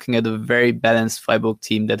 we are looking at a very balanced Freiburg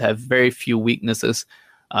team that have very few weaknesses.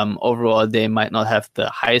 Overall, they might not have the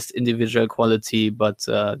highest individual quality, but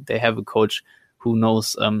they have a coach who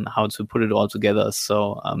knows how to put it all together.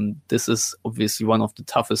 So this is obviously one of the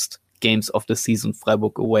toughest games of the season.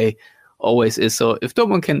 Freiburg away always is. So if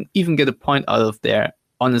Dortmund can even get a point out of there,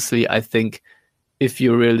 honestly, I think if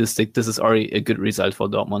you're realistic, this is already a good result for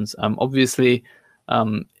Dortmund. Obviously,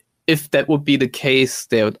 if that would be the case,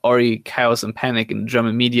 there would already chaos and panic in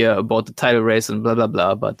German media about the title race and blah, blah,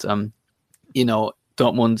 blah. But,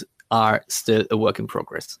 Dortmund are still a work in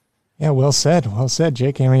progress. Yeah, well said. Well said,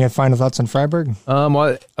 Jake. Any final thoughts on Freiburg? Well,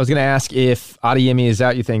 I was going to ask if Adeyemi is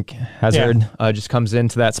out, you think Hazard just comes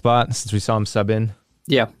into that spot since we saw him sub in?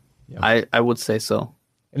 Yeah. I would say so.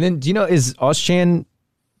 And then, do you know, is Özcan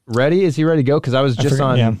ready? Is he ready to go? Because I was just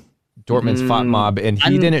on Dortmund's FOT mob, and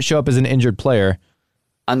he didn't show up as an injured player.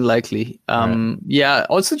 Unlikely. Yeah,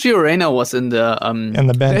 also Gio Reyna was in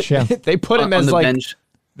the bench, They put him as like... bench.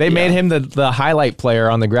 They made him the highlight player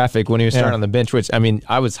on the graphic when he was starting on the bench, which, I mean,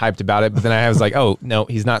 I was hyped about it, but then I was like, oh, no,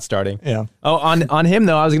 he's not starting. Yeah. Oh, on him,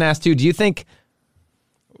 though, I was going to ask, too, do you think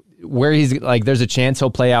where he's, like, there's a chance he'll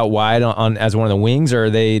play out wide on as one of the wings, or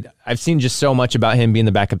I've seen just so much about him being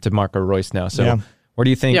the backup to Marco Reus now, so where do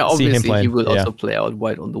you think see him playing? He will also play out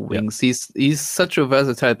wide on the wings. Yeah. He's such a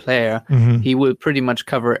versatile player. Mm-hmm. He will pretty much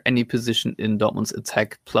cover any position in Dortmund's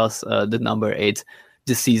attack, plus the number 8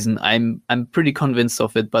 this season. I'm pretty convinced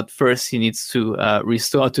of it, but first he needs to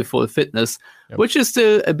restore to full fitness, which is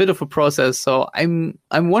still a bit of a process. So I'm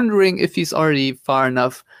wondering if he's already far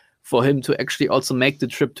enough for him to actually also make the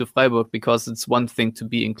trip to Freiburg, because it's one thing to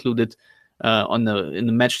be included in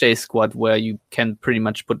the matchday squad where you can pretty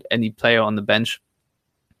much put any player on the bench.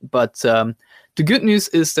 But the good news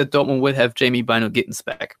is that Dortmund will have Jamie Bino Gittens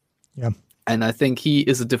back. Yeah. And I think he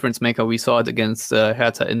is a difference maker. We saw it against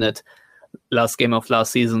Hertha in that last game of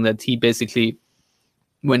last season, that he basically,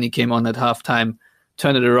 when he came on at halftime,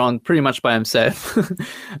 turned it around pretty much by himself.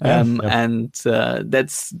 And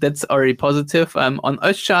that's already positive. On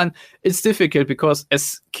Özcan, it's difficult because,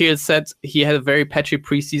 as Kiel said, he had a very patchy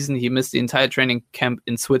preseason. He missed the entire training camp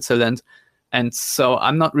in Switzerland. And so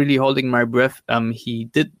I'm not really holding my breath. He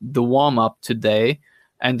did the warm-up today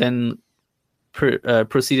and then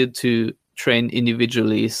proceeded to train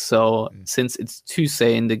individually. So since it's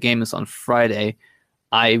Tuesday and the game is on Friday,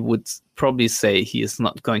 I would probably say he is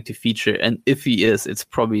not going to feature. And if he is, it's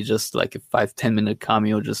probably just like a 5-10 minute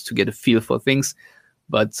cameo just to get a feel for things.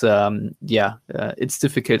 But it's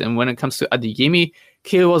difficult. And when it comes to Adeyemi,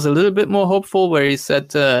 Kiel was a little bit more hopeful, where he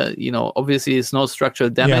said, obviously it's no structural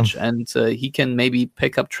damage and he can maybe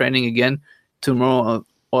pick up training again tomorrow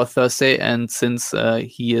or Thursday. And since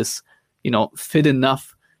he is, fit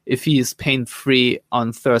enough, if he is pain-free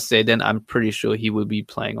on Thursday, then I'm pretty sure he will be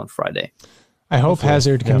playing on Friday. I hope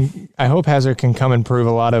Hazard can. I hope Hazard can come and prove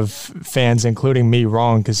a lot of fans, including me,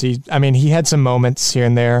 wrong, because he had some moments here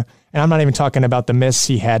and there, and I'm not even talking about the miss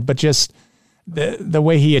he had, but just the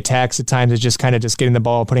way he attacks at times is just kind of just getting the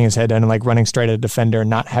ball, putting his head down, and like running straight at a defender,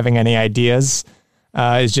 not having any ideas.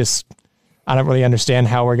 Is just, I don't really understand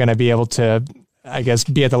how we're going to be able to, I guess,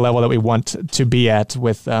 be at the level that we want to be at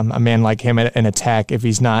with a man like him in attack if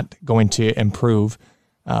he's not going to improve.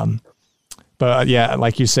 But yeah,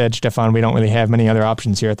 like you said, Stefan, we don't really have many other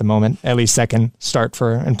options here at the moment, at least that can start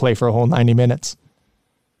for and play for a whole 90 minutes.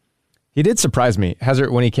 He did surprise me.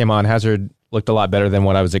 Hazard, when he came on, Hazard looked a lot better than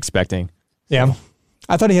what I was expecting. Yeah.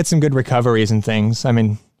 I thought he had some good recoveries and things. I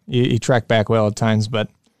mean, he tracked back well at times, but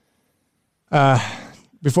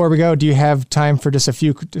Before we go, do you have time for just a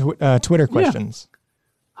few Twitter questions? Yeah.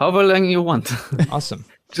 However long you want. Awesome.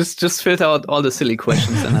 Just filter out all the silly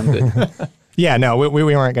questions and I'm good. Yeah, no, we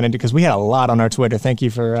weren't going to do, because we had a lot on our Twitter. Thank you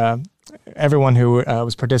for everyone who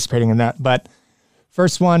was participating in that. But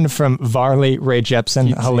first one from Varley Ray Jepson,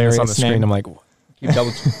 hilarious on the name. screen. I'm like, keep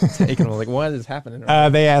double taking. I'm like, what is happening?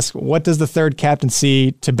 They ask, what does the third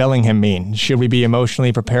captaincy to Bellingham mean? Should we be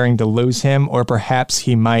emotionally preparing to lose him, or perhaps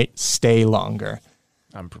he might stay longer?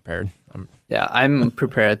 I'm prepared. I'm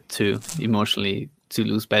prepared to emotionally to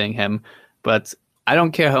lose Bellingham, but I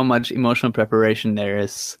don't care how much emotional preparation there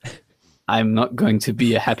is. I'm not going to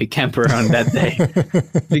be a happy camper on that day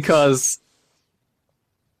because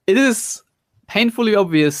it is painfully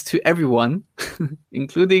obvious to everyone,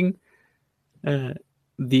 including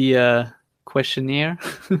the questionnaire,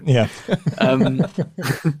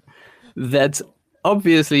 that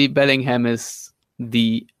obviously Bellingham is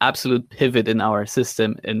the absolute pivot in our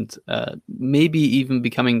system and maybe even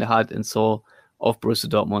becoming the heart and soul of Borussia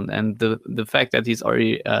Dortmund. And the fact that he's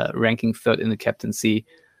already ranking third in the captaincy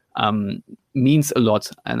means a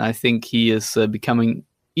lot. And I think he is becoming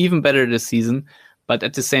even better this season. But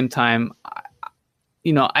at the same time,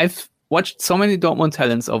 I've watched so many Dortmund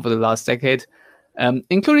talents over the last decade,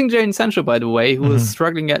 including Jadon Sancho, by the way, who is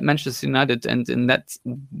struggling at Manchester United. And in that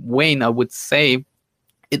vein, I would say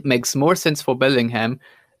it makes more sense for Bellingham,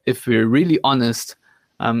 if we're really honest,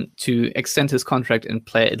 to extend his contract and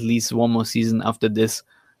play at least one more season after this,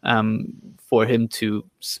 for him to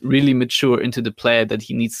really mature into the player that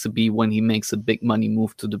he needs to be when he makes a big money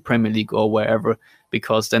move to the Premier League or wherever,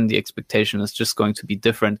 because then the expectation is just going to be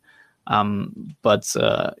different. But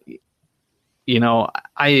I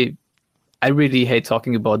really hate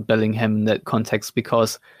talking about Bellingham in that context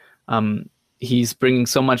because he's bringing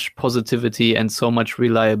so much positivity and so much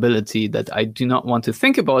reliability that I do not want to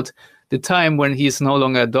think about the time when he's no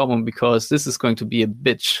longer at Dortmund, because this is going to be a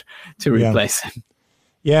bitch to replace him.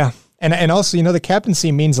 Yeah. And also, the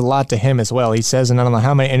captaincy means a lot to him as well. He says in I don't know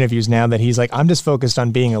how many interviews now that he's like, I'm just focused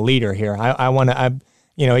on being a leader here. I want to,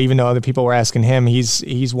 even though other people were asking him,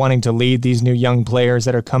 he's wanting to lead these new young players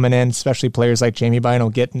that are coming in, especially players like Jamie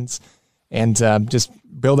Bynoe Gittins, and just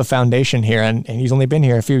build a foundation here. And he's only been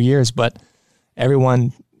here a few years, but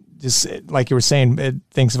everyone, just like you were saying,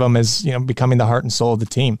 thinks of him as becoming the heart and soul of the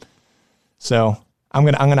team. So I'm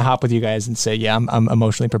gonna hop with you guys and say, yeah, I'm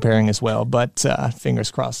emotionally preparing as well, but fingers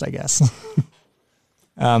crossed, I guess.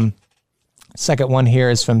 Second one here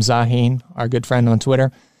is from Zaheen, our good friend on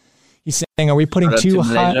Twitter. He's saying, "Are we putting too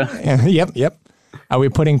high?" Yep. Are we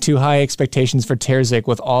putting too high expectations for Terzic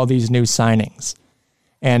with all these new signings?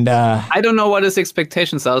 And I don't know what his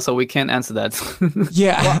expectations are, so we can't answer that.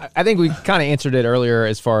 Yeah, well, I think we kind of answered it earlier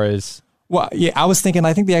as far as. Well, yeah, I was thinking.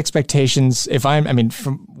 I think the expectations,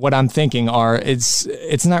 from what I'm thinking, are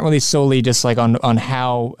it's not really solely just like on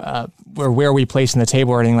how or where we place in the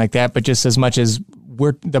table or anything like that, but just as much as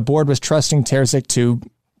the board was trusting Terzic to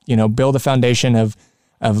build a foundation of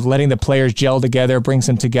letting the players gel together, bring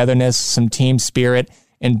some togetherness, some team spirit,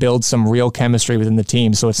 and build some real chemistry within the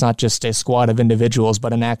team. So it's not just a squad of individuals,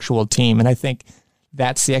 but an actual team. And I think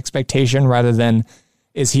that's the expectation, rather than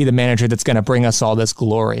is he the manager that's going to bring us all this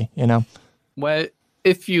glory, Well,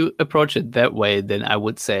 if you approach it that way, then I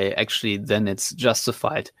would say actually then it's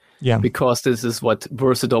justified. Yeah. Because this is what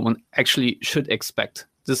Borussia Dortmund actually should expect.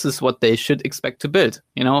 This is what they should expect to build.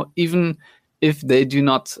 Even if they do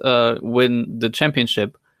not win the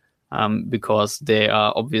championship, because there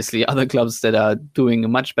are obviously other clubs that are doing a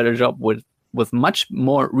much better job with much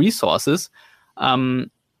more resources.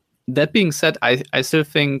 That being said, I still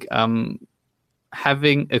think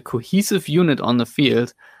having a cohesive unit on the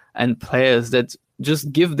field and players that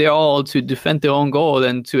just give their all to defend their own goal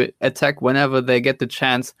and to attack whenever they get the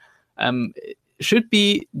chance should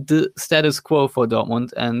be the status quo for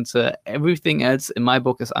Dortmund, and everything else in my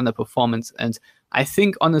book is underperformance. And I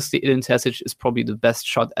think honestly Edin Terzic is probably the best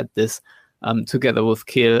shot at this, together with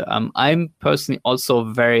Kehl. I'm personally also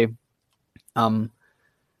very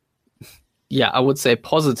I would say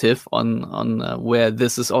positive on where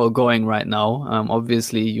this is all going right now.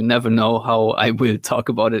 Obviously, you never know how I will talk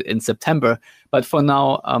about it in September. But for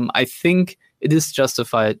now, I think it is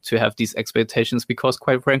justified to have these expectations because,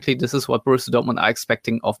 quite frankly, this is what Borussia Dortmund are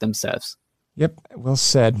expecting of themselves. Yep, well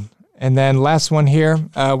said. And then last one here,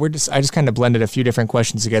 I just kind of blended a few different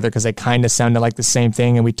questions together because they kind of sounded like the same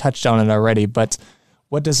thing, and we touched on it already. But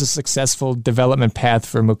what does a successful development path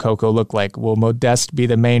for Moukoko look like? Will Modeste be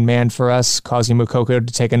the main man for us, causing Moukoko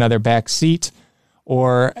to take another back seat?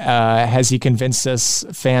 Or has he convinced us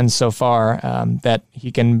fans so far that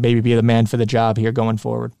he can maybe be the man for the job here going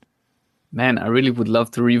forward? Man, I really would love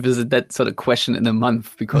to revisit that sort of question in a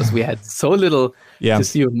month, because we had so little to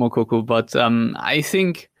see with Moukoko. But I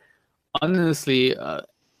think, honestly,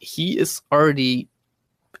 he is already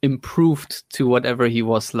improved to whatever he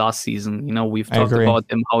was last season. We've talked about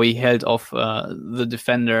him, how he held off the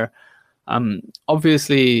defender.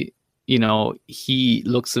 Obviously, he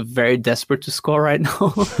looks very desperate to score right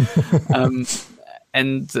now.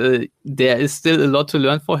 And there is still a lot to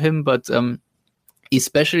learn for him, but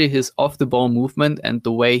especially his off-the-ball movement and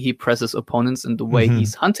the way he presses opponents and the way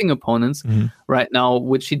he's hunting opponents right now,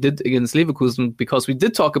 which he did against Leverkusen, because we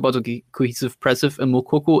did talk about a cohesive pressive, and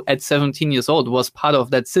Moukoko at 17 years old was part of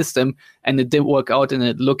that system, and it did work out and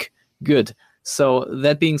it looked good. So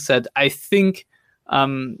that being said, I think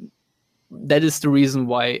that is the reason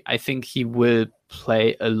why I think he will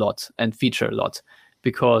play a lot and feature a lot,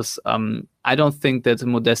 because I don't think that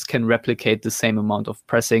Modeste can replicate the same amount of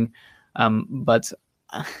pressing. But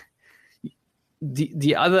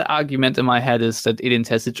the other argument in my head is that Edin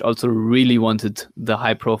Terzic also really wanted the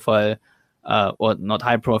high profile, or not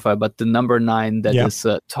high profile, but the number 9 that is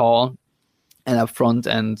tall and up front,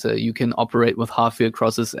 and you can operate with half-field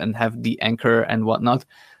crosses and have the anchor and whatnot.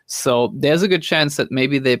 So there's a good chance that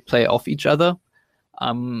maybe they play off each other.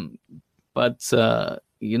 But the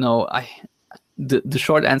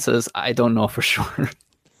short answer is I don't know for sure.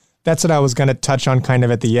 That's what I was going to touch on kind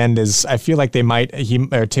of at the end. Is I feel like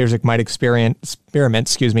Terzic might experiment,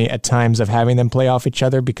 at times of having them play off each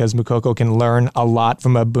other, because Moukoko can learn a lot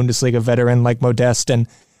from a Bundesliga veteran like Modeste, and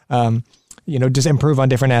just improve on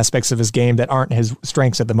different aspects of his game that aren't his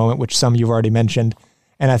strengths at the moment, which some you've already mentioned.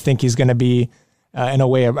 And I think he's going to be, in a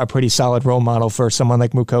way, a pretty solid role model for someone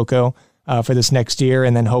like Moukoko for this next year.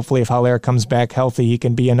 And then hopefully if Haller comes back healthy, he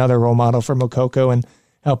can be another role model for Moukoko and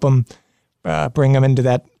help him bring him into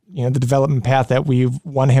that, the development path that we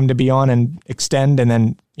want him to be on and extend, and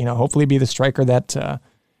then, hopefully be the striker that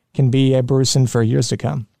can be a Borussen for years to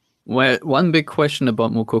come. Well, one big question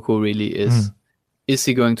about Moukoko really is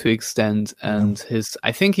he going to extend? And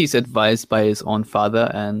I think he's advised by his own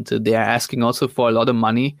father, and they are asking also for a lot of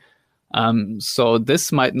money. So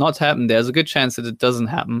this might not happen. There's a good chance that it doesn't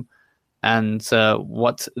happen. And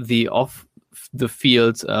what the off the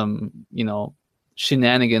field,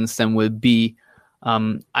 shenanigans then will be,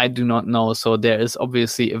 I do not know. So there is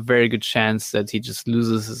obviously a very good chance that he just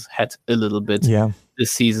loses his head a little bit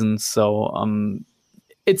this season. So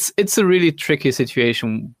it's a really tricky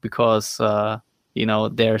situation, because there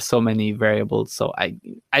are so many variables. So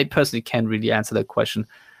I personally can't really answer that question.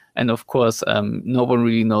 And of course, no one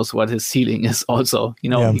really knows what his ceiling is also.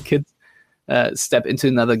 He could step into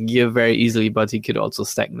another gear very easily, but he could also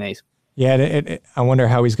stagnate. Yeah, I wonder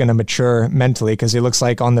how he's going to mature mentally, because he looks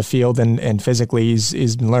like on the field and physically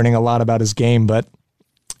he's learning a lot about his game, but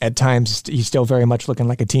at times he's still very much looking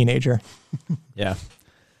like a teenager. Yeah.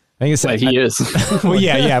 I think he is. Well,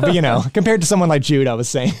 yeah, but compared to someone like Jude, I was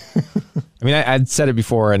saying. I mean, I'd said it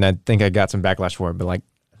before, and I think I got some backlash for it, but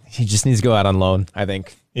he just needs to go out on loan, I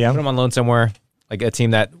think. Yeah. Put him on loan somewhere, like a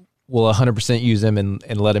team that will 100% use him and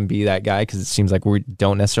let him be that guy, because it seems like we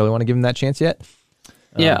don't necessarily want to give him that chance yet.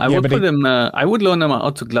 I would put him. I would loan him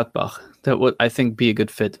out to Gladbach. That would, I think, be a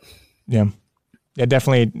good fit. Yeah,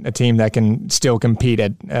 definitely a team that can still compete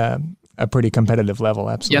at a pretty competitive level.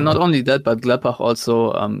 Absolutely. Yeah, not only that, but Gladbach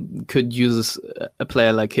also could use a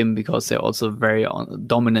player like him, because they're also a very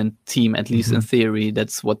dominant team, at least in theory.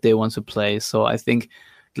 That's what they want to play. So I think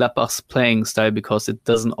Gladbach's playing style, because it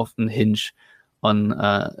doesn't often hinge on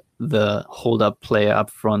the hold-up player up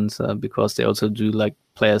front, because they also do like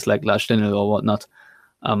players like Lars Stindl or whatnot.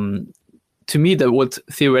 To me, that would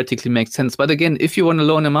theoretically make sense. But again, if you want to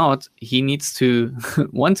loan him out, he needs to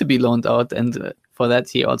want to be loaned out, and for that,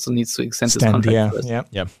 he also needs to extend his contract first.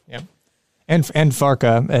 Yeah. And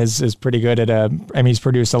Farke is pretty good at he's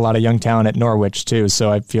produced a lot of young talent at Norwich too,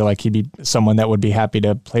 so I feel like he'd be someone that would be happy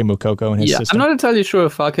to play Moukoko in his system. I'm not entirely sure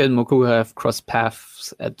if Farke and Moukoko have crossed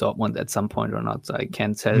paths at Dortmund at some point or not. I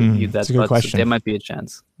can't tell you that, but there might be a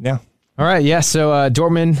chance. Yeah. All right, yeah, so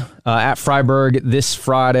Dortmund at Freiburg this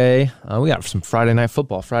Friday. We got some Friday night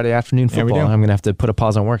football, Friday afternoon football. I'm going to have to put a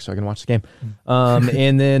pause on work so I can watch the game.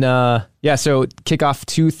 And then, so kickoff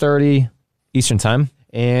 2:30 Eastern time.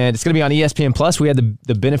 And it's going to be on ESPN Plus. We had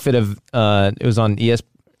the benefit of it was on ESPN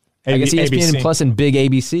ABC. Plus and Big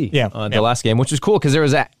ABC. The last game, which was cool because there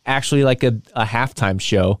was actually like a halftime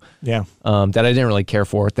show. Yeah. That I didn't really care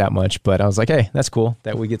for that much, but I was like, hey, that's cool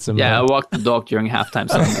that we get some. Yeah, I walked the dog during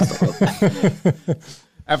halftime.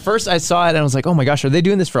 At first, I saw it and I was like, oh my gosh, are they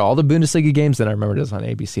doing this for all the Bundesliga games? Then I remembered it was on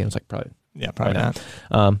ABC and I was like, probably Yeah, probably not.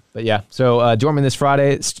 But yeah, so Dortmund this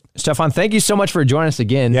Friday. Stefan, thank you so much for joining us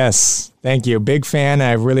again. Yes, thank you. Big fan.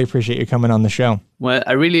 I really appreciate you coming on the show. Well,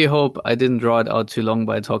 I really hope I didn't draw it out too long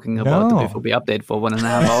by talking about the BVB update for 1.5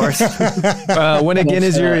 hours. When again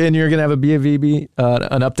is you're going to have a BVB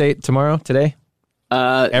an update today?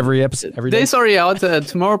 Every episode, every day? Day's already out.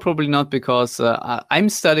 Tomorrow probably not, because I'm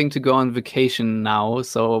starting to go on vacation now.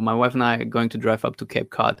 So my wife and I are going to drive up to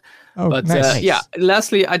Cape Cod. Oh, but nice. yeah,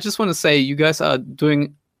 lastly, I just want to say you guys are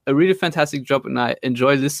doing a really fantastic job, and I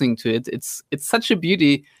enjoy listening to it. It's such a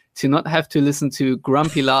beauty to not have to listen to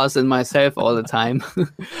grumpy Lars and myself all the time.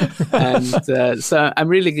 And so I'm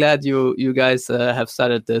really glad you guys have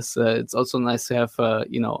started this. It's also nice to have other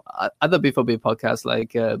BVB podcasts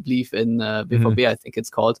like Believe in BVB, I think it's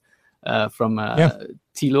called, from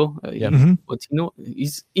Thilo or Tino.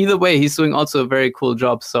 Either way, he's doing also a very cool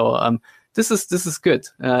job. So this is good.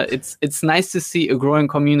 It's nice to see a growing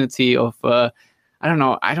community of I don't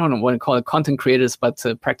know what to call it, content creators, but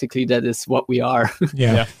practically that is what we are.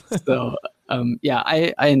 Yeah. So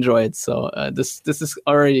I enjoy it. So this is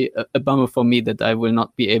already a bummer for me that I will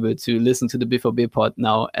not be able to listen to the BVB pod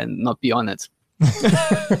now and not be on it.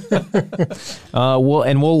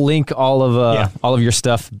 We'll link all of your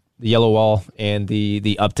stuff, the Yellow Wall and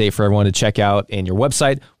the update for everyone to check out, and your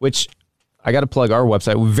website, which I got to plug our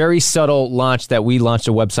website. Very subtle launch that we launched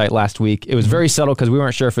a website last week. It was very subtle because we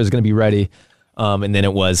weren't sure if it was going to be ready. And then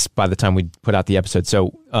it was by the time we put out the episode.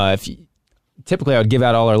 So typically I would give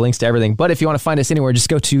out all our links to everything. But if you want to find us anywhere, just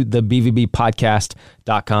go to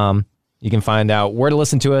thebvbpodcast.com. You can find out where to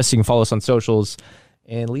listen to us. You can follow us on socials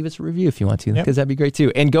and leave us a review if you want to, because that'd be great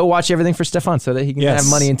too. And go watch everything for Stefan so that he can have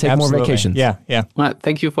money and take more vacations. Yeah. Well,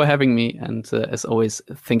 thank you for having me. And as always,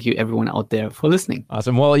 thank you everyone out there for listening.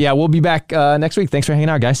 Awesome. Well, we'll be back next week. Thanks for hanging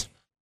out, guys.